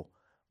 Beautiful.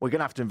 We're going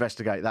to have to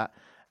investigate that.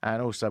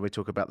 And also we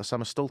talk about the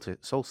summer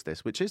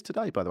solstice, which is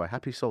today, by the way.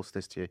 Happy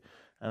solstice to you.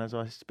 And as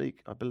I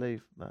speak, I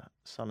believe the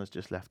sun has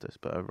just left us,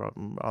 but a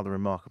rather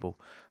remarkable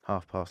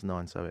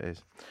 9:30, so it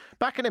is.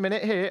 Back in a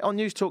minute here on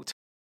News Talk.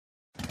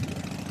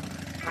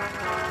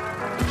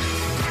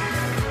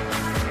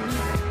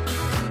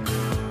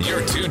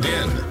 You're tuned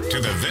in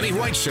to the Vinnie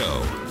White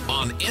Show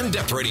on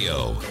In-Depth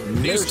Radio,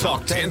 News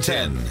Talk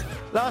 1010.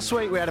 Last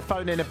week we had a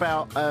phone in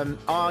about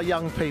are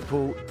young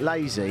people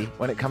lazy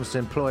when it comes to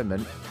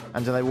employment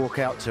and do they walk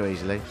out too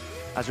easily?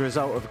 As a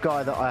result of a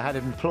guy that I had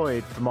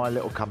employed for my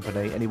little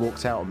company and he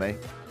walks out on me.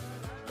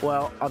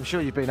 Well, I'm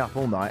sure you've been up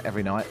all night,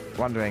 every night,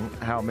 wondering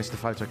how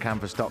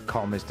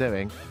MrPhotoCanvas.com is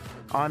doing.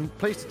 I'm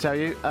pleased to tell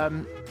you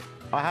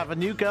I have a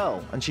new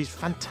girl and she's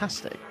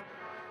fantastic.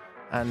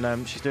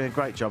 And she's doing a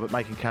great job at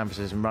making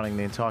canvases and running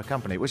the entire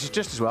company, which is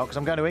just as well because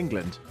I'm going to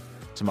England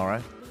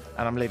tomorrow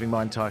and I'm leaving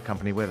my entire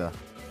company with her.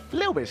 A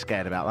little bit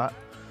scared about that,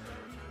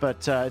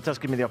 but it does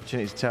give me the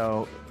opportunity to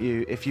tell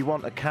you if you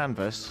want a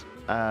canvas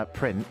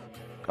print,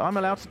 I'm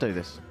allowed to do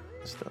this.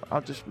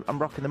 I'm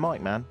rocking the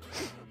mic, man.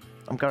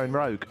 I'm going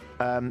rogue.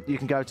 You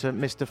can go to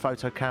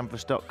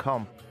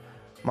MrPhotoCanvas.com,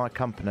 my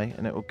company,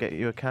 and it will get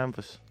you a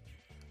canvas.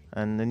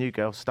 And the new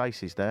girl,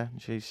 Stacey's there.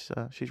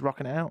 She's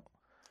rocking it out.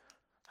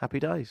 Happy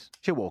days.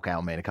 She'll walk out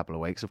on me in a couple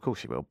of weeks, of course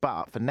she will.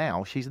 But for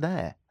now, she's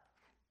there.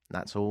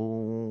 That's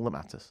all that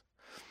matters.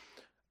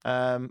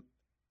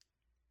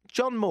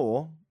 John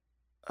Moore,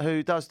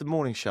 who does the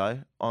morning show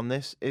on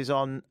this, is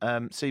on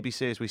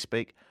CBC as we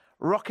speak,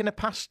 rocking a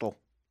pastel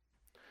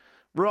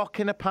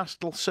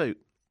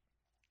suit.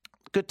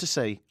 Good to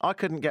see. I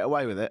couldn't get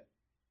away with it.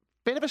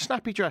 Bit of a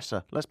snappy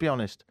dresser, let's be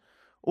honest.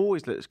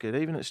 Always looks good,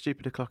 even at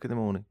stupid o'clock in the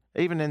morning,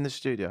 even in the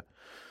studio.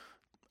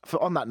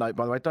 On that note,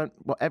 by the way, don't,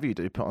 whatever you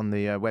do, put on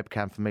the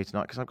webcam for me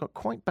tonight, because I've got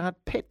quite bad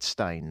pit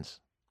stains.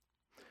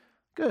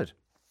 Good.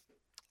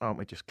 Aren't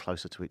we just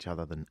closer to each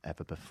other than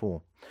ever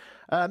before?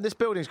 This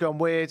building's gone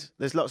weird.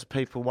 There's lots of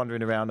people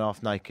wandering around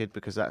half naked,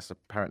 because that's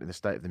apparently the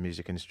state of the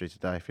music industry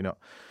today. If you're not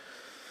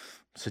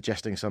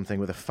suggesting something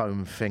with a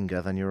foam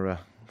finger, then you're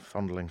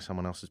fondling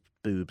someone else's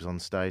boobs on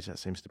stage. That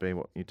seems to be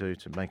what you do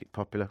to make it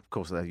popular. Of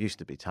course, there used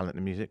to be talent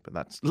in music, but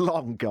that's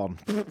long gone.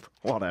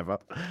 Whatever.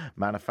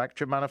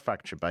 Manufacture,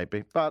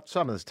 baby. But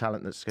some of this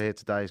talent that's here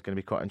today is going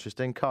to be quite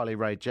interesting. Carly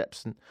Rae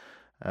Jepsen,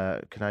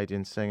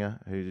 Canadian singer,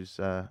 who's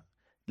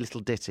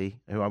Little Ditty,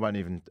 who I won't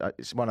even...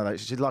 it's one of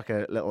those... She's like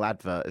a little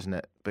advert, isn't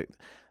it? But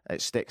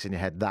it sticks in your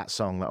head, that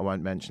song that I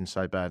won't mention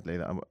so badly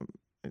that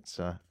it's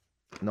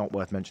not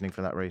worth mentioning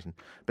for that reason.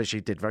 But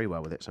she did very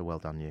well with it, so well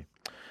done you.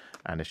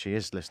 And if she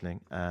is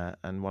listening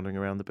and wandering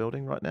around the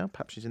building right now,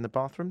 perhaps she's in the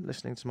bathroom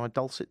listening to my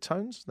dulcet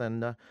tones,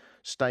 then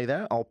stay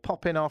there. I'll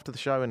pop in after the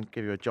show and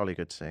give you a jolly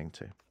good seeing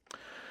too.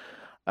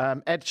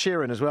 Ed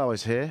Sheeran as well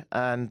is here,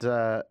 and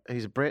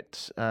he's a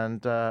Brit,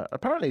 and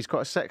apparently he's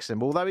quite a sex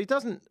symbol, although he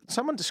doesn't...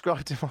 Someone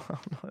described him...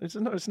 it's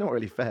not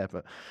really fair,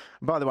 but...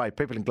 By the way,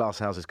 people in glass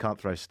houses can't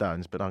throw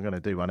stones, but I'm going to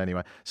do one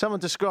anyway. Someone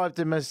described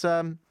him as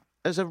a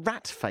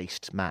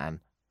rat-faced man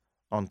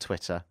on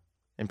Twitter.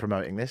 In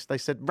promoting this, they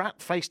said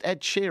rat-faced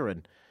Ed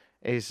Sheeran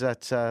is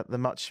at the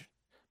Much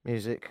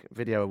Music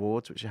Video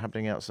Awards, which are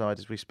happening outside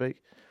as we speak.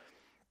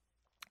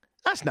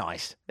 That's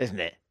nice, isn't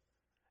it?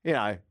 You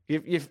know,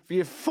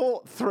 you've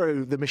fought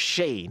through the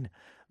machine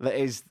that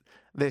is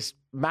this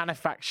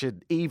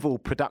manufactured evil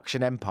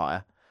production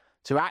empire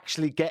to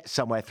actually get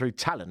somewhere through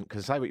talent.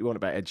 Because say what you want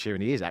about Ed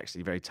Sheeran, he is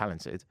actually very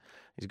talented.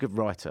 He's a good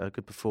writer, a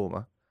good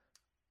performer.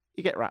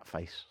 You get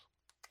rat-face.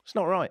 It's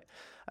not right.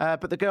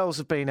 But the girls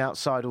have been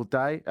outside all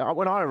day.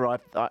 When I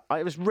arrived,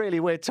 it was really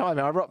weird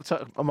timing. I rocked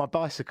up on my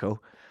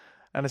bicycle,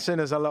 and as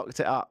soon as I locked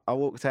it up, I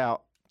walked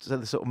out to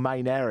the sort of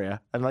main area,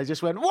 and they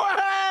just went, "Way,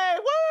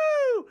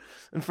 woo!"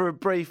 And for a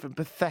brief and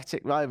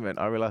pathetic moment,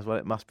 I realised what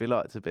it must be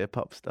like to be a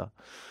pop star.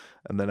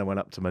 And then I went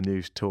up to my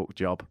news talk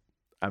job,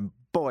 and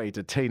boy,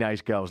 did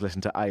teenage girls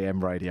listen to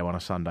AM radio on a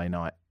Sunday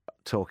night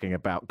talking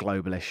about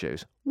global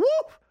issues.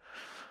 Whoop!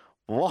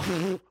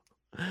 Whoop!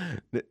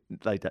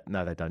 They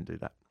don't do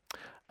that.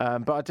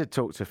 But I did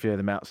talk to a few of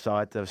them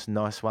outside. There were some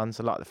nice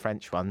ones. I like the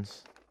French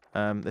ones.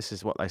 This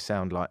is what they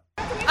sound like.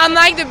 I'm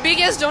like the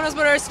biggest Jonas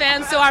Brothers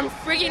fan, so I'm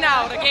freaking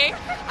out, okay?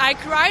 I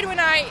cried when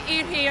I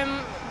heard him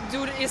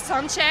do his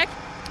sound check.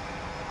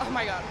 Oh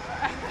my God.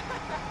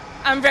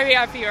 I'm very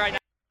happy right now.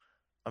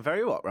 I'm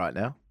very what right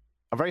now?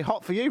 I'm very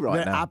hot for you right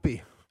now. Very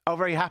happy. Oh,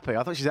 very happy.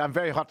 I thought she said, I'm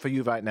very hot for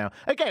you right now.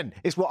 Again,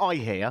 it's what I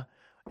hear.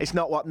 It's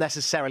not what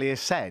necessarily is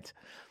said.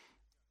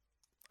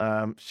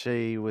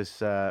 She was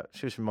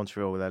from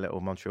Montreal with her little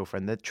Montreal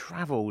friend. They'd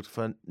travelled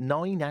for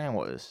 9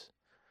 hours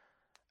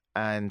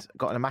and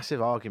got in a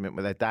massive argument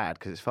with their dad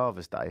because it's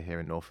Father's Day here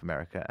in North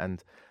America.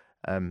 And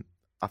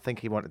I think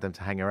he wanted them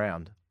to hang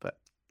around. But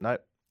no,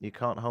 you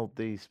can't hold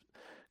these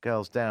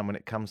girls down when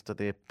it comes to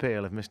the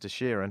appeal of Mr.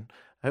 Sheeran.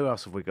 Who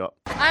else have we got?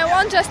 I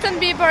want Justin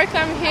Bieber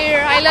come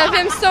here. I love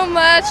him so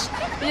much.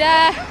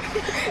 Yeah.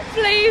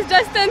 Please,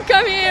 Justin,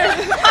 come here.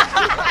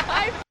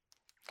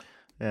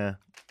 Yeah.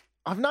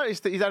 I've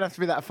noticed that you don't have to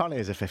be that funny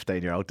as a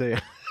 15-year-old, do you?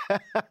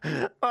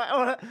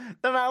 No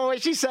matter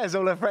what she says,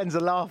 all her friends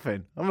are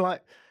laughing. I'm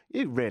like,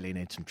 you really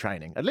need some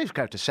training. At least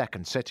go to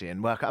Second City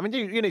and work. I mean,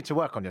 you need to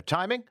work on your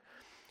timing.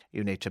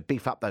 You need to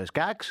beef up those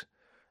gags.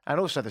 And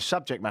also the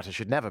subject matter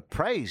should never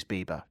praise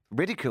Bieber.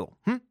 Ridicule.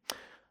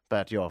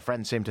 But your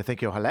friends seem to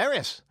think you're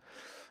hilarious.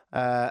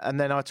 And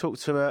then I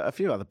talked to a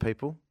few other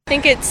people. I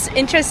think it's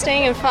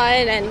interesting and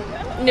fun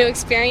and new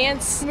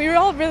experience. We were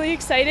all really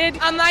excited.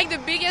 I'm like the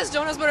biggest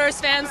Jonas Brothers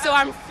fan, so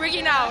I'm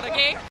freaking out,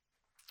 okay?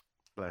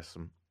 Bless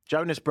them.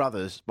 Jonas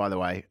Brothers, by the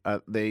way, I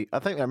think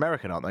they're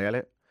American, aren't they,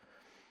 Elliot?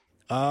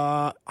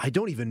 I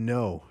don't even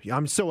know.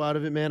 I'm so out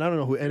of it, man. I don't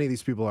know who any of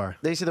these people are.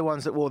 These are the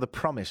ones that wore the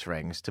promise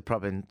rings to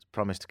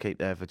promise to keep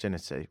their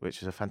virginity,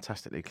 which is a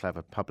fantastically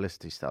clever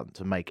publicity stunt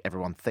to make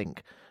everyone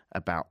think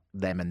about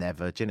them and their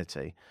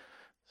virginity.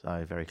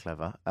 So very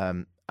clever.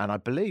 And I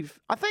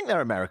think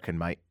they're American,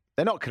 mate.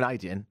 They're not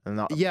Canadian.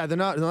 Yeah, they're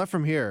not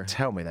from here.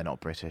 Tell me they're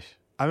not British.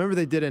 I remember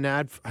they did an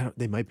ad.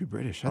 They might be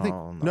British. I think.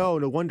 No,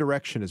 One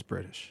Direction is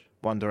British.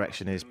 One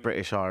Direction is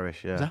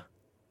British-Irish, yeah.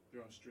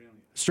 They're Australian.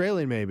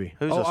 Australian, maybe.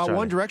 Who's Australian?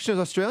 One Direction is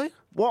Australian?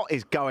 What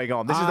is going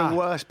on? This is the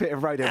worst bit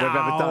of radio we've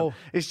ever done.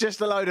 It's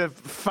just a load of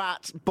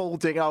fat,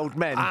 balding old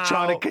men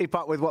trying to keep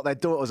up with what their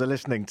daughters are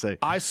listening to.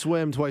 I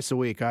swim twice a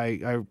week.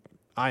 I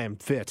am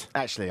fit.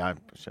 Actually, I'm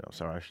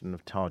sorry. I shouldn't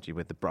have tarred you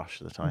with the brush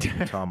that I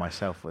tar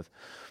myself with.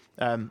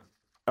 All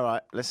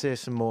right, let's hear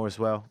some more as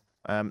well.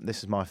 This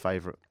is my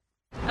favourite.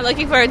 I'm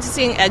looking forward to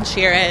seeing Ed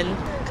Sheeran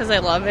because I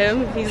love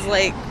him. He's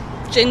like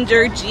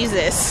Ginger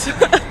Jesus.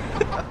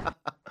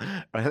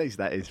 At least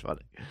that is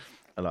funny.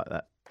 I like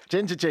that.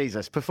 Ginger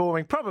Jesus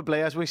performing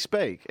probably as we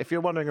speak. If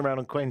you're wandering around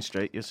on Queen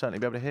Street, you'll certainly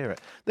be able to hear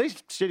it.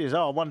 These studios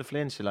are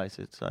wonderfully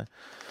insulated, so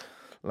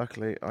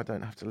luckily I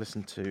don't have to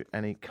listen to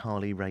any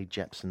Carly Rae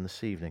Jepsen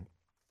this evening.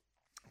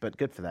 But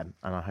good for them,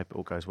 and I hope it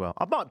all goes well.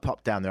 I might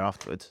pop down there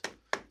afterwards.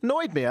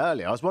 Annoyed me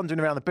earlier. I was wandering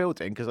around the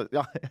building because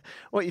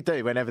what you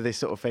do whenever this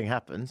sort of thing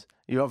happens,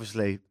 you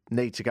obviously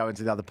need to go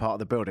into the other part of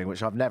the building,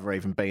 which I've never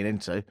even been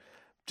into,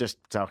 just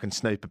so I can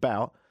snoop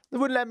about. They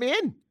wouldn't let me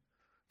in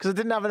because I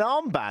didn't have an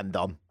armband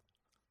on.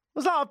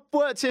 was like, I've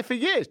worked here for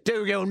years.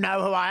 Do you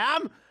know who I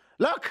am?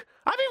 Look,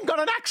 I've even got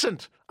an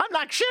accent. I'm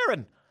like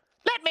Sheeran.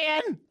 Let me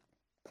in.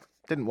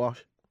 Didn't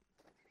wash.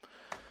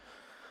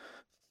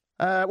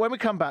 When we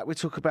come back, we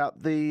talk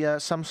about the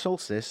summer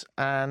solstice,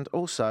 and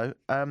also,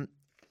 are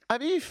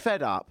you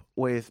fed up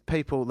with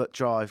people that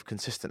drive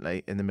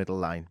consistently in the middle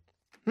lane?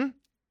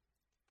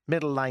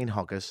 Middle lane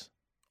hoggers.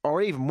 Or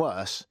even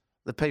worse,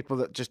 the people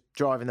that just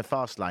drive in the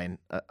fast lane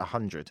at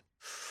 100.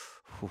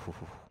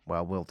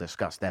 Well, we'll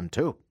discuss them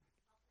too.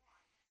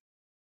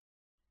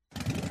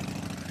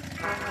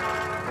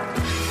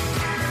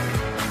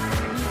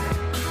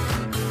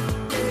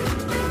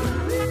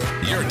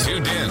 You're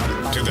tuned in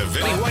to the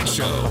Vinny White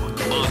Show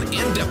on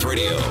In-Depth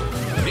Radio,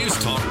 News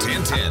Talk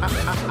 1010.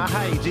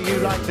 Hey, do you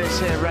like this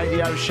here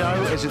radio show?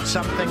 Is it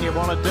something you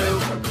want to do?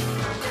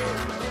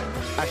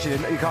 Actually,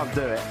 you can't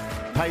do it.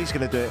 Pay's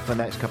going to do it for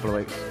the next couple of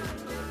weeks.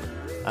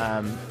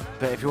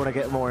 But if you want to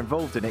get more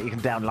involved in it, you can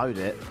download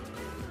it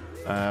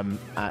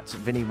at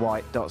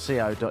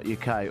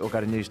vinnywhite.co.uk or go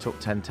to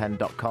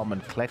newstalk1010.com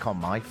and click on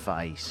my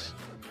face.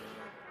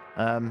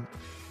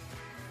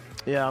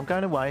 Yeah, I'm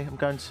going away. I'm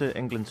going to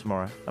England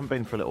tomorrow. I haven't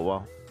been for a little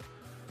while.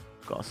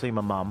 Got to see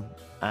my mum.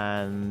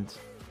 And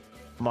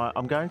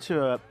I'm going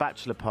to a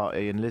bachelor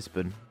party in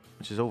Lisbon,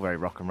 which is all very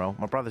rock and roll.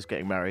 My brother's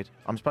getting married.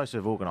 I'm supposed to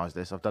have organised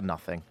this. I've done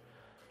nothing.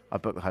 I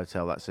booked the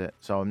hotel, that's it.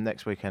 So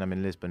next weekend I'm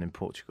in Lisbon in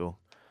Portugal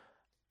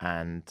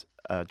and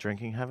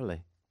drinking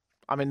heavily.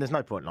 I mean, there's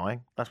no point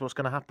lying. That's what's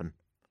going to happen.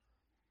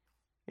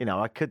 You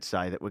know, I could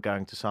say that we're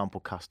going to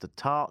sample custard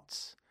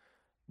tarts.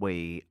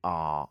 We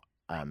are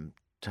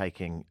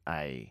taking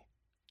a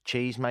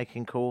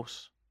cheese-making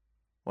course.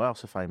 What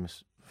else are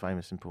famous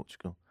in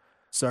Portugal?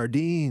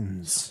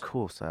 Sardines. Of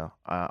course they are.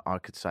 I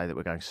could say that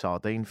we're going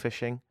sardine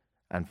fishing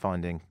and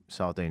finding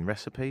sardine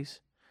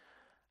recipes.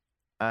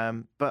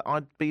 But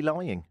I'd be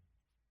lying.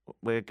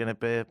 We're going to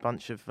be a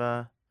bunch of...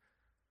 I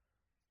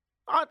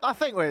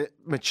think we're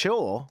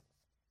mature.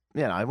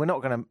 You know, we're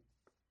not going to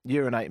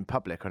urinate in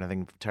public or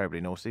anything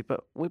terribly naughty,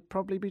 but we'd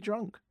probably be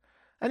drunk.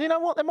 And you know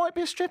what? There might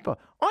be a stripper.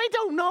 I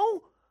don't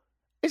know.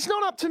 It's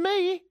not up to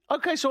me.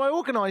 Okay, so I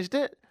organised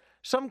it.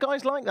 Some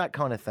guys like that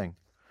kind of thing.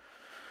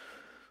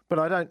 But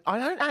I don't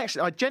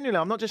actually,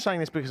 I'm not just saying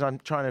this because I'm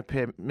trying to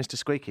appear Mr.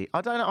 Squeaky.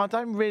 I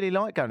don't really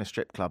like going to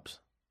strip clubs.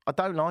 I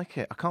don't like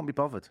it. I can't be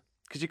bothered.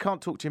 Because you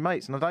can't talk to your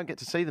mates and I don't get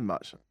to see them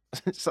much.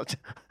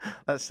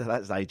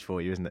 That's age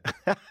for you, isn't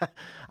it?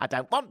 I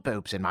don't want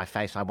boobs in my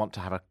face. I want to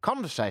have a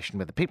conversation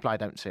with the people I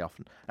don't see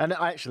often. And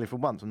actually, for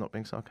once, I'm not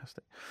being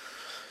sarcastic.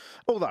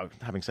 Although,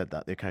 having said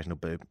that, the occasional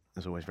boob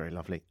is always very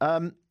lovely.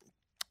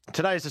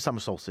 Today is the summer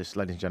solstice,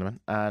 ladies and gentlemen,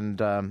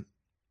 and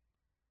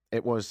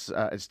it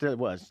still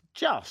was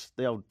just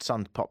the old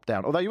sun popped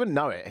down. Although you wouldn't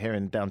know it here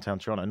in downtown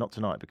Toronto, not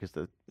tonight, because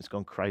it's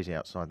gone crazy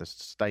outside. There's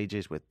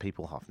stages with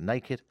people half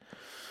naked.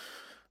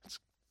 It's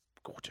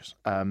gorgeous.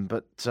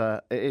 But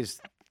it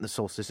is the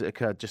solstice. It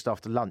occurred just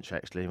after lunch,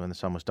 actually, when the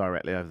sun was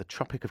directly over the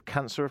Tropic of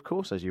Cancer, of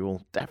course, as you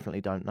all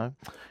definitely don't know,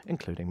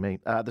 including me.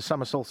 The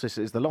summer solstice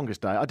is the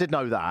longest day. I did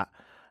know that.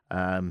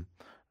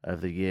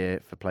 Of the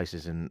year for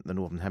places in the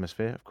Northern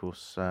Hemisphere, of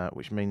course,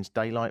 which means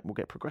daylight will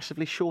get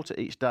progressively shorter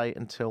each day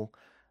until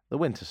the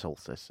winter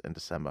solstice in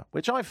December,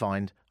 which I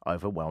find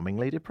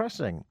overwhelmingly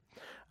depressing.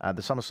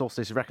 The summer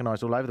solstice is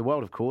recognised all over the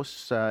world, of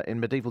course. In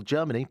medieval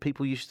Germany,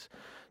 people used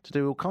to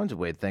do all kinds of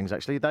weird things,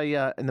 actually. They,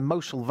 in the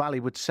Mosel Valley,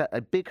 would set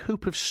a big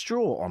hoop of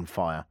straw on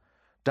fire,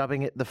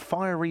 dubbing it the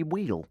fiery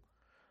wheel,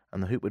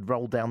 and the hoop would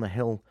roll down the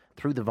hill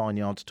through the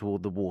vineyards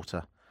toward the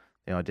water.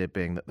 The idea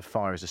being that the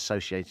fire is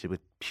associated with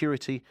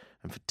purity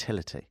and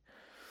fertility.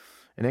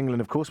 In England,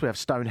 of course, we have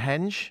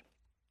Stonehenge.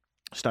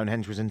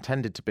 Stonehenge was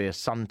intended to be a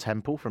sun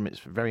temple from its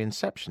very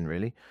inception,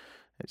 really.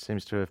 It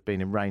seems to have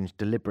been arranged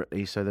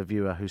deliberately so the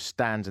viewer who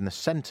stands in the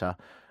centre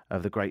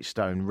of the great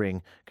stone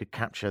ring could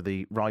capture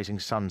the rising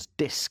sun's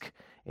disk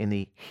in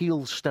the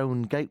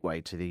Heelstone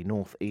Gateway to the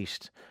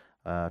northeast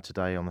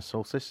today on the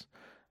solstice.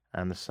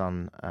 And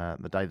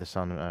the day the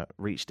sun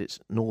reached its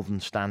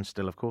northern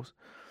standstill, of course.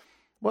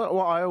 Well,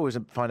 what I always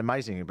find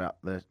amazing about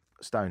the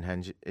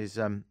Stonehenge is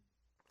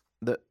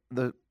that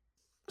the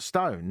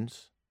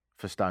stones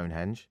for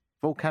Stonehenge,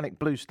 volcanic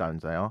blue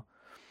stones they are,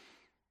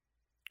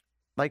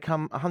 they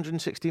come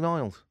 160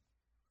 miles.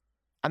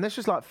 And this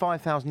was like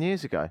 5,000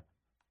 years ago.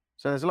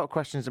 So there's a lot of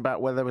questions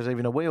about whether there was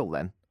even a wheel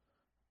then.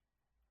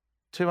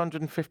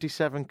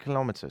 257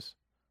 kilometres,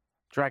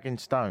 dragging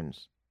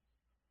stones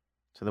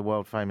to the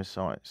world-famous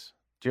sites.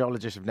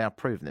 Geologists have now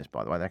proven this,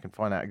 by the way. They can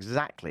find out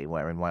exactly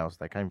where in Wales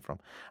they came from.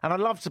 And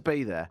I'd love to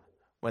be there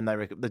when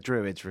the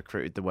Druids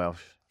recruited the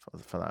Welsh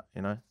for that,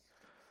 you know.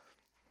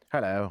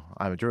 Hello,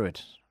 I'm a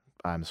Druid.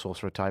 I'm a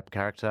sorcerer-type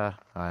character.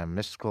 I'm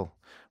mystical,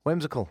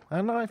 whimsical,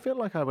 and I feel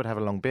like I would have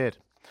a long beard.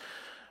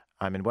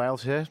 I'm in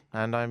Wales here,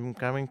 and I'm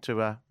going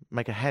to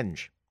make a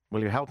henge.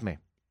 Will you help me?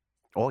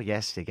 Oh,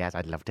 yes,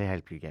 I'd love to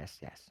help you, yes,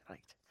 right.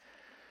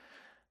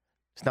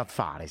 It's not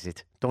far, is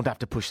it? Don't have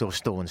to push those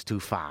stones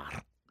too far.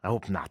 I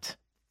hope not.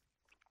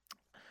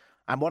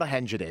 And what a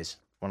henge it is.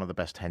 One of the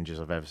best henges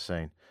I've ever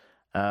seen.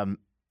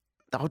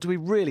 Oh, do we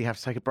really have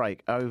to take a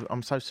break? Oh,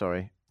 I'm so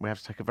sorry. We have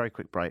to take a very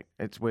quick break.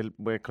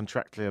 We're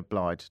contractually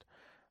obliged.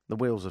 The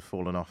wheels have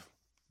fallen off.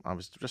 I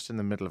was just in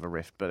the middle of a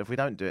rift, but if we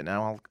don't do it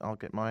now, I'll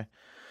get my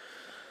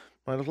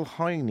little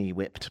hiney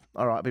whipped.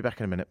 All right, I'll be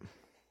back in a minute.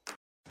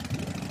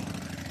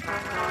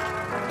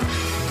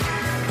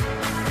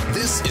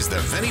 This is the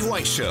Vinny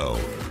White Show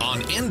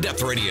on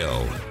In-Depth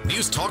Radio.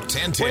 News Talk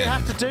 1010. We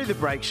have to do the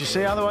breaks, you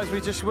see, otherwise we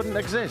just wouldn't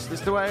exist.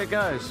 That's the way it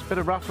goes. Bit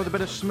of rough with a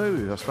bit of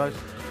smooth, I suppose.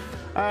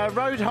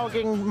 Road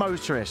hogging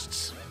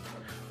motorists.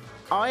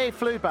 I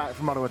flew back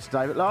from Ottawa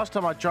today, but last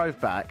time I drove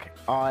back,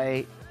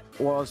 I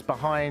was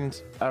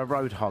behind a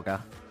road hogger,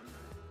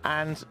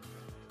 and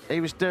he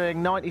was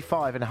doing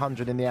 95 and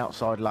 100 in the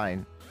outside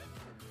lane.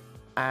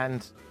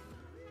 And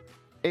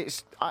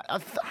it's...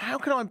 how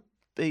can I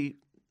be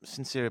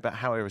sincere about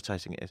how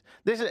irritating it is?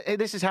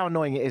 This is how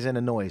annoying it is in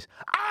a noise.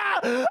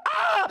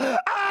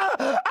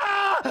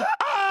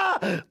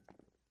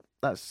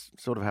 That's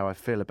sort of how I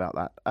feel about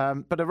that.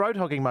 But a road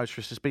hogging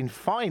motorist has been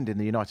fined in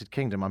the United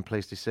Kingdom, I'm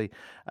pleased to see,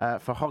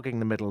 for hogging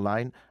the middle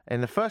lane.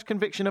 In the first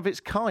conviction of its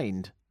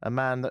kind, a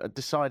man that had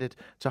decided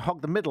to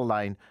hog the middle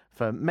lane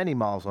for many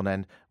miles on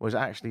end was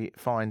actually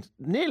fined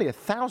nearly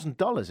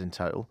 $1,000 in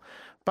total.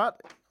 But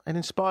it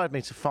inspired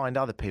me to find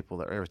other people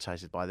that are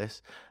irritated by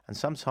this, and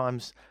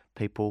sometimes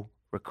people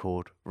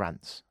record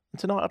rants. And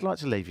tonight I'd like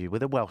to leave you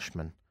with a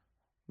Welshman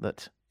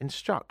that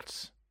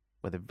instructs,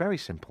 with a very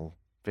simple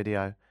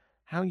video,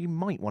 how you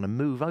might want to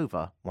move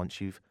over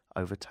once you've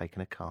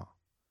overtaken a car.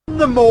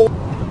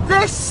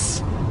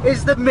 This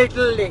is the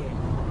middle lane.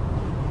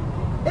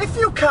 If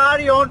you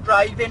carry on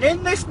driving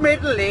in this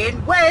middle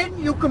lane,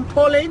 when you can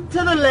pull into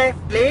the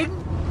left lane,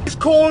 it's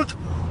called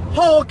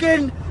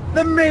hogging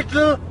the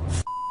middle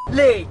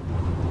lane.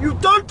 You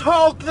don't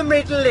hog the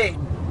middle lane.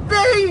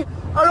 They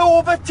are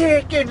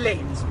overtaking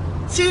lanes.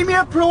 See me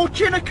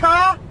approaching a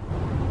car?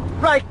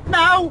 Right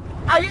now,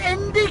 I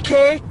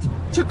indicate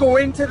to go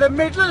into the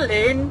middle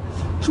lane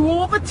to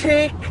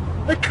overtake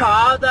the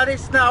car that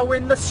is now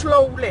in the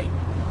slow lane.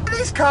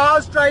 These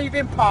cars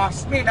driving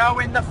past me now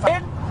in the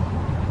lane,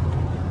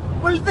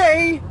 well,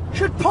 they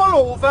should pull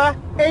over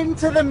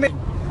into the middle.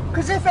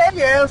 Because if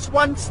anyone else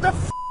wants to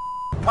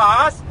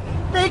pass,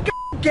 they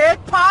can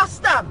get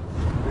past them.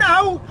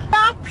 Now,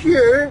 up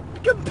here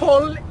can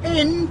pull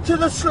into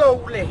the slow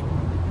lane.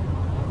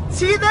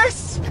 See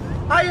this?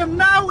 I am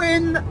now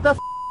in the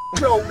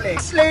slow lane.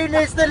 This lane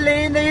is the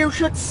lane that you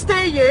should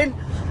stay in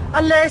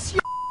unless you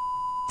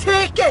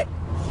take it.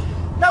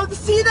 Now,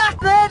 see that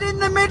red in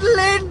the middle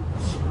lane?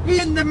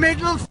 He's in the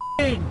middle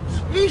lane.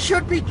 He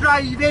should be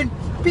driving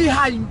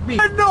behind me.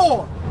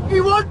 No, he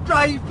won't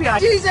drive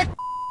behind. He's a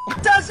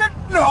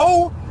doesn't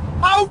know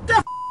how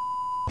to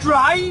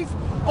drive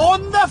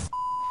on the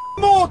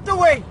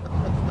motorway.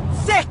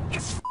 Sick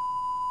as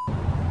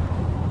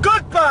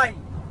Goodbye.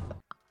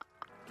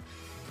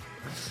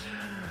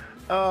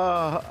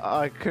 Oh,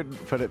 I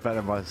couldn't put it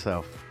better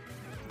myself.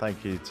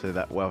 Thank you to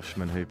that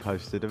Welshman who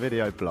posted a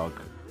video blog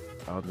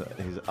on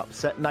his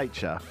upset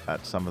nature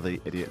at some of the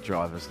idiot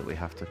drivers that we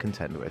have to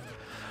contend with.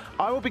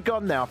 I will be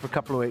gone now for a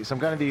couple of weeks. I'm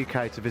going to the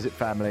UK to visit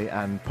family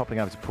and popping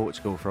over to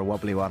Portugal for a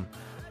wobbly one.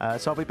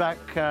 So I'll be back.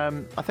 I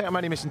think I'm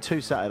only missing 2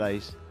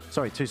 Sundays,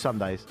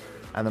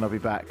 and then I'll be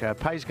back.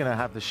 Paige's going to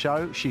have the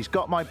show. She's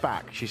got my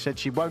back. She said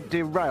she won't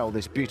derail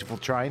this beautiful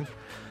train.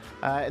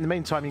 In the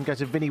meantime, you can go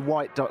to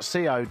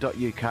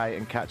vinnywhite.co.uk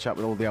and catch up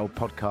with all the old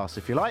podcasts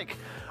if you like.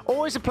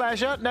 Always a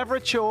pleasure, never a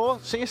chore.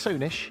 See you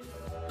soonish.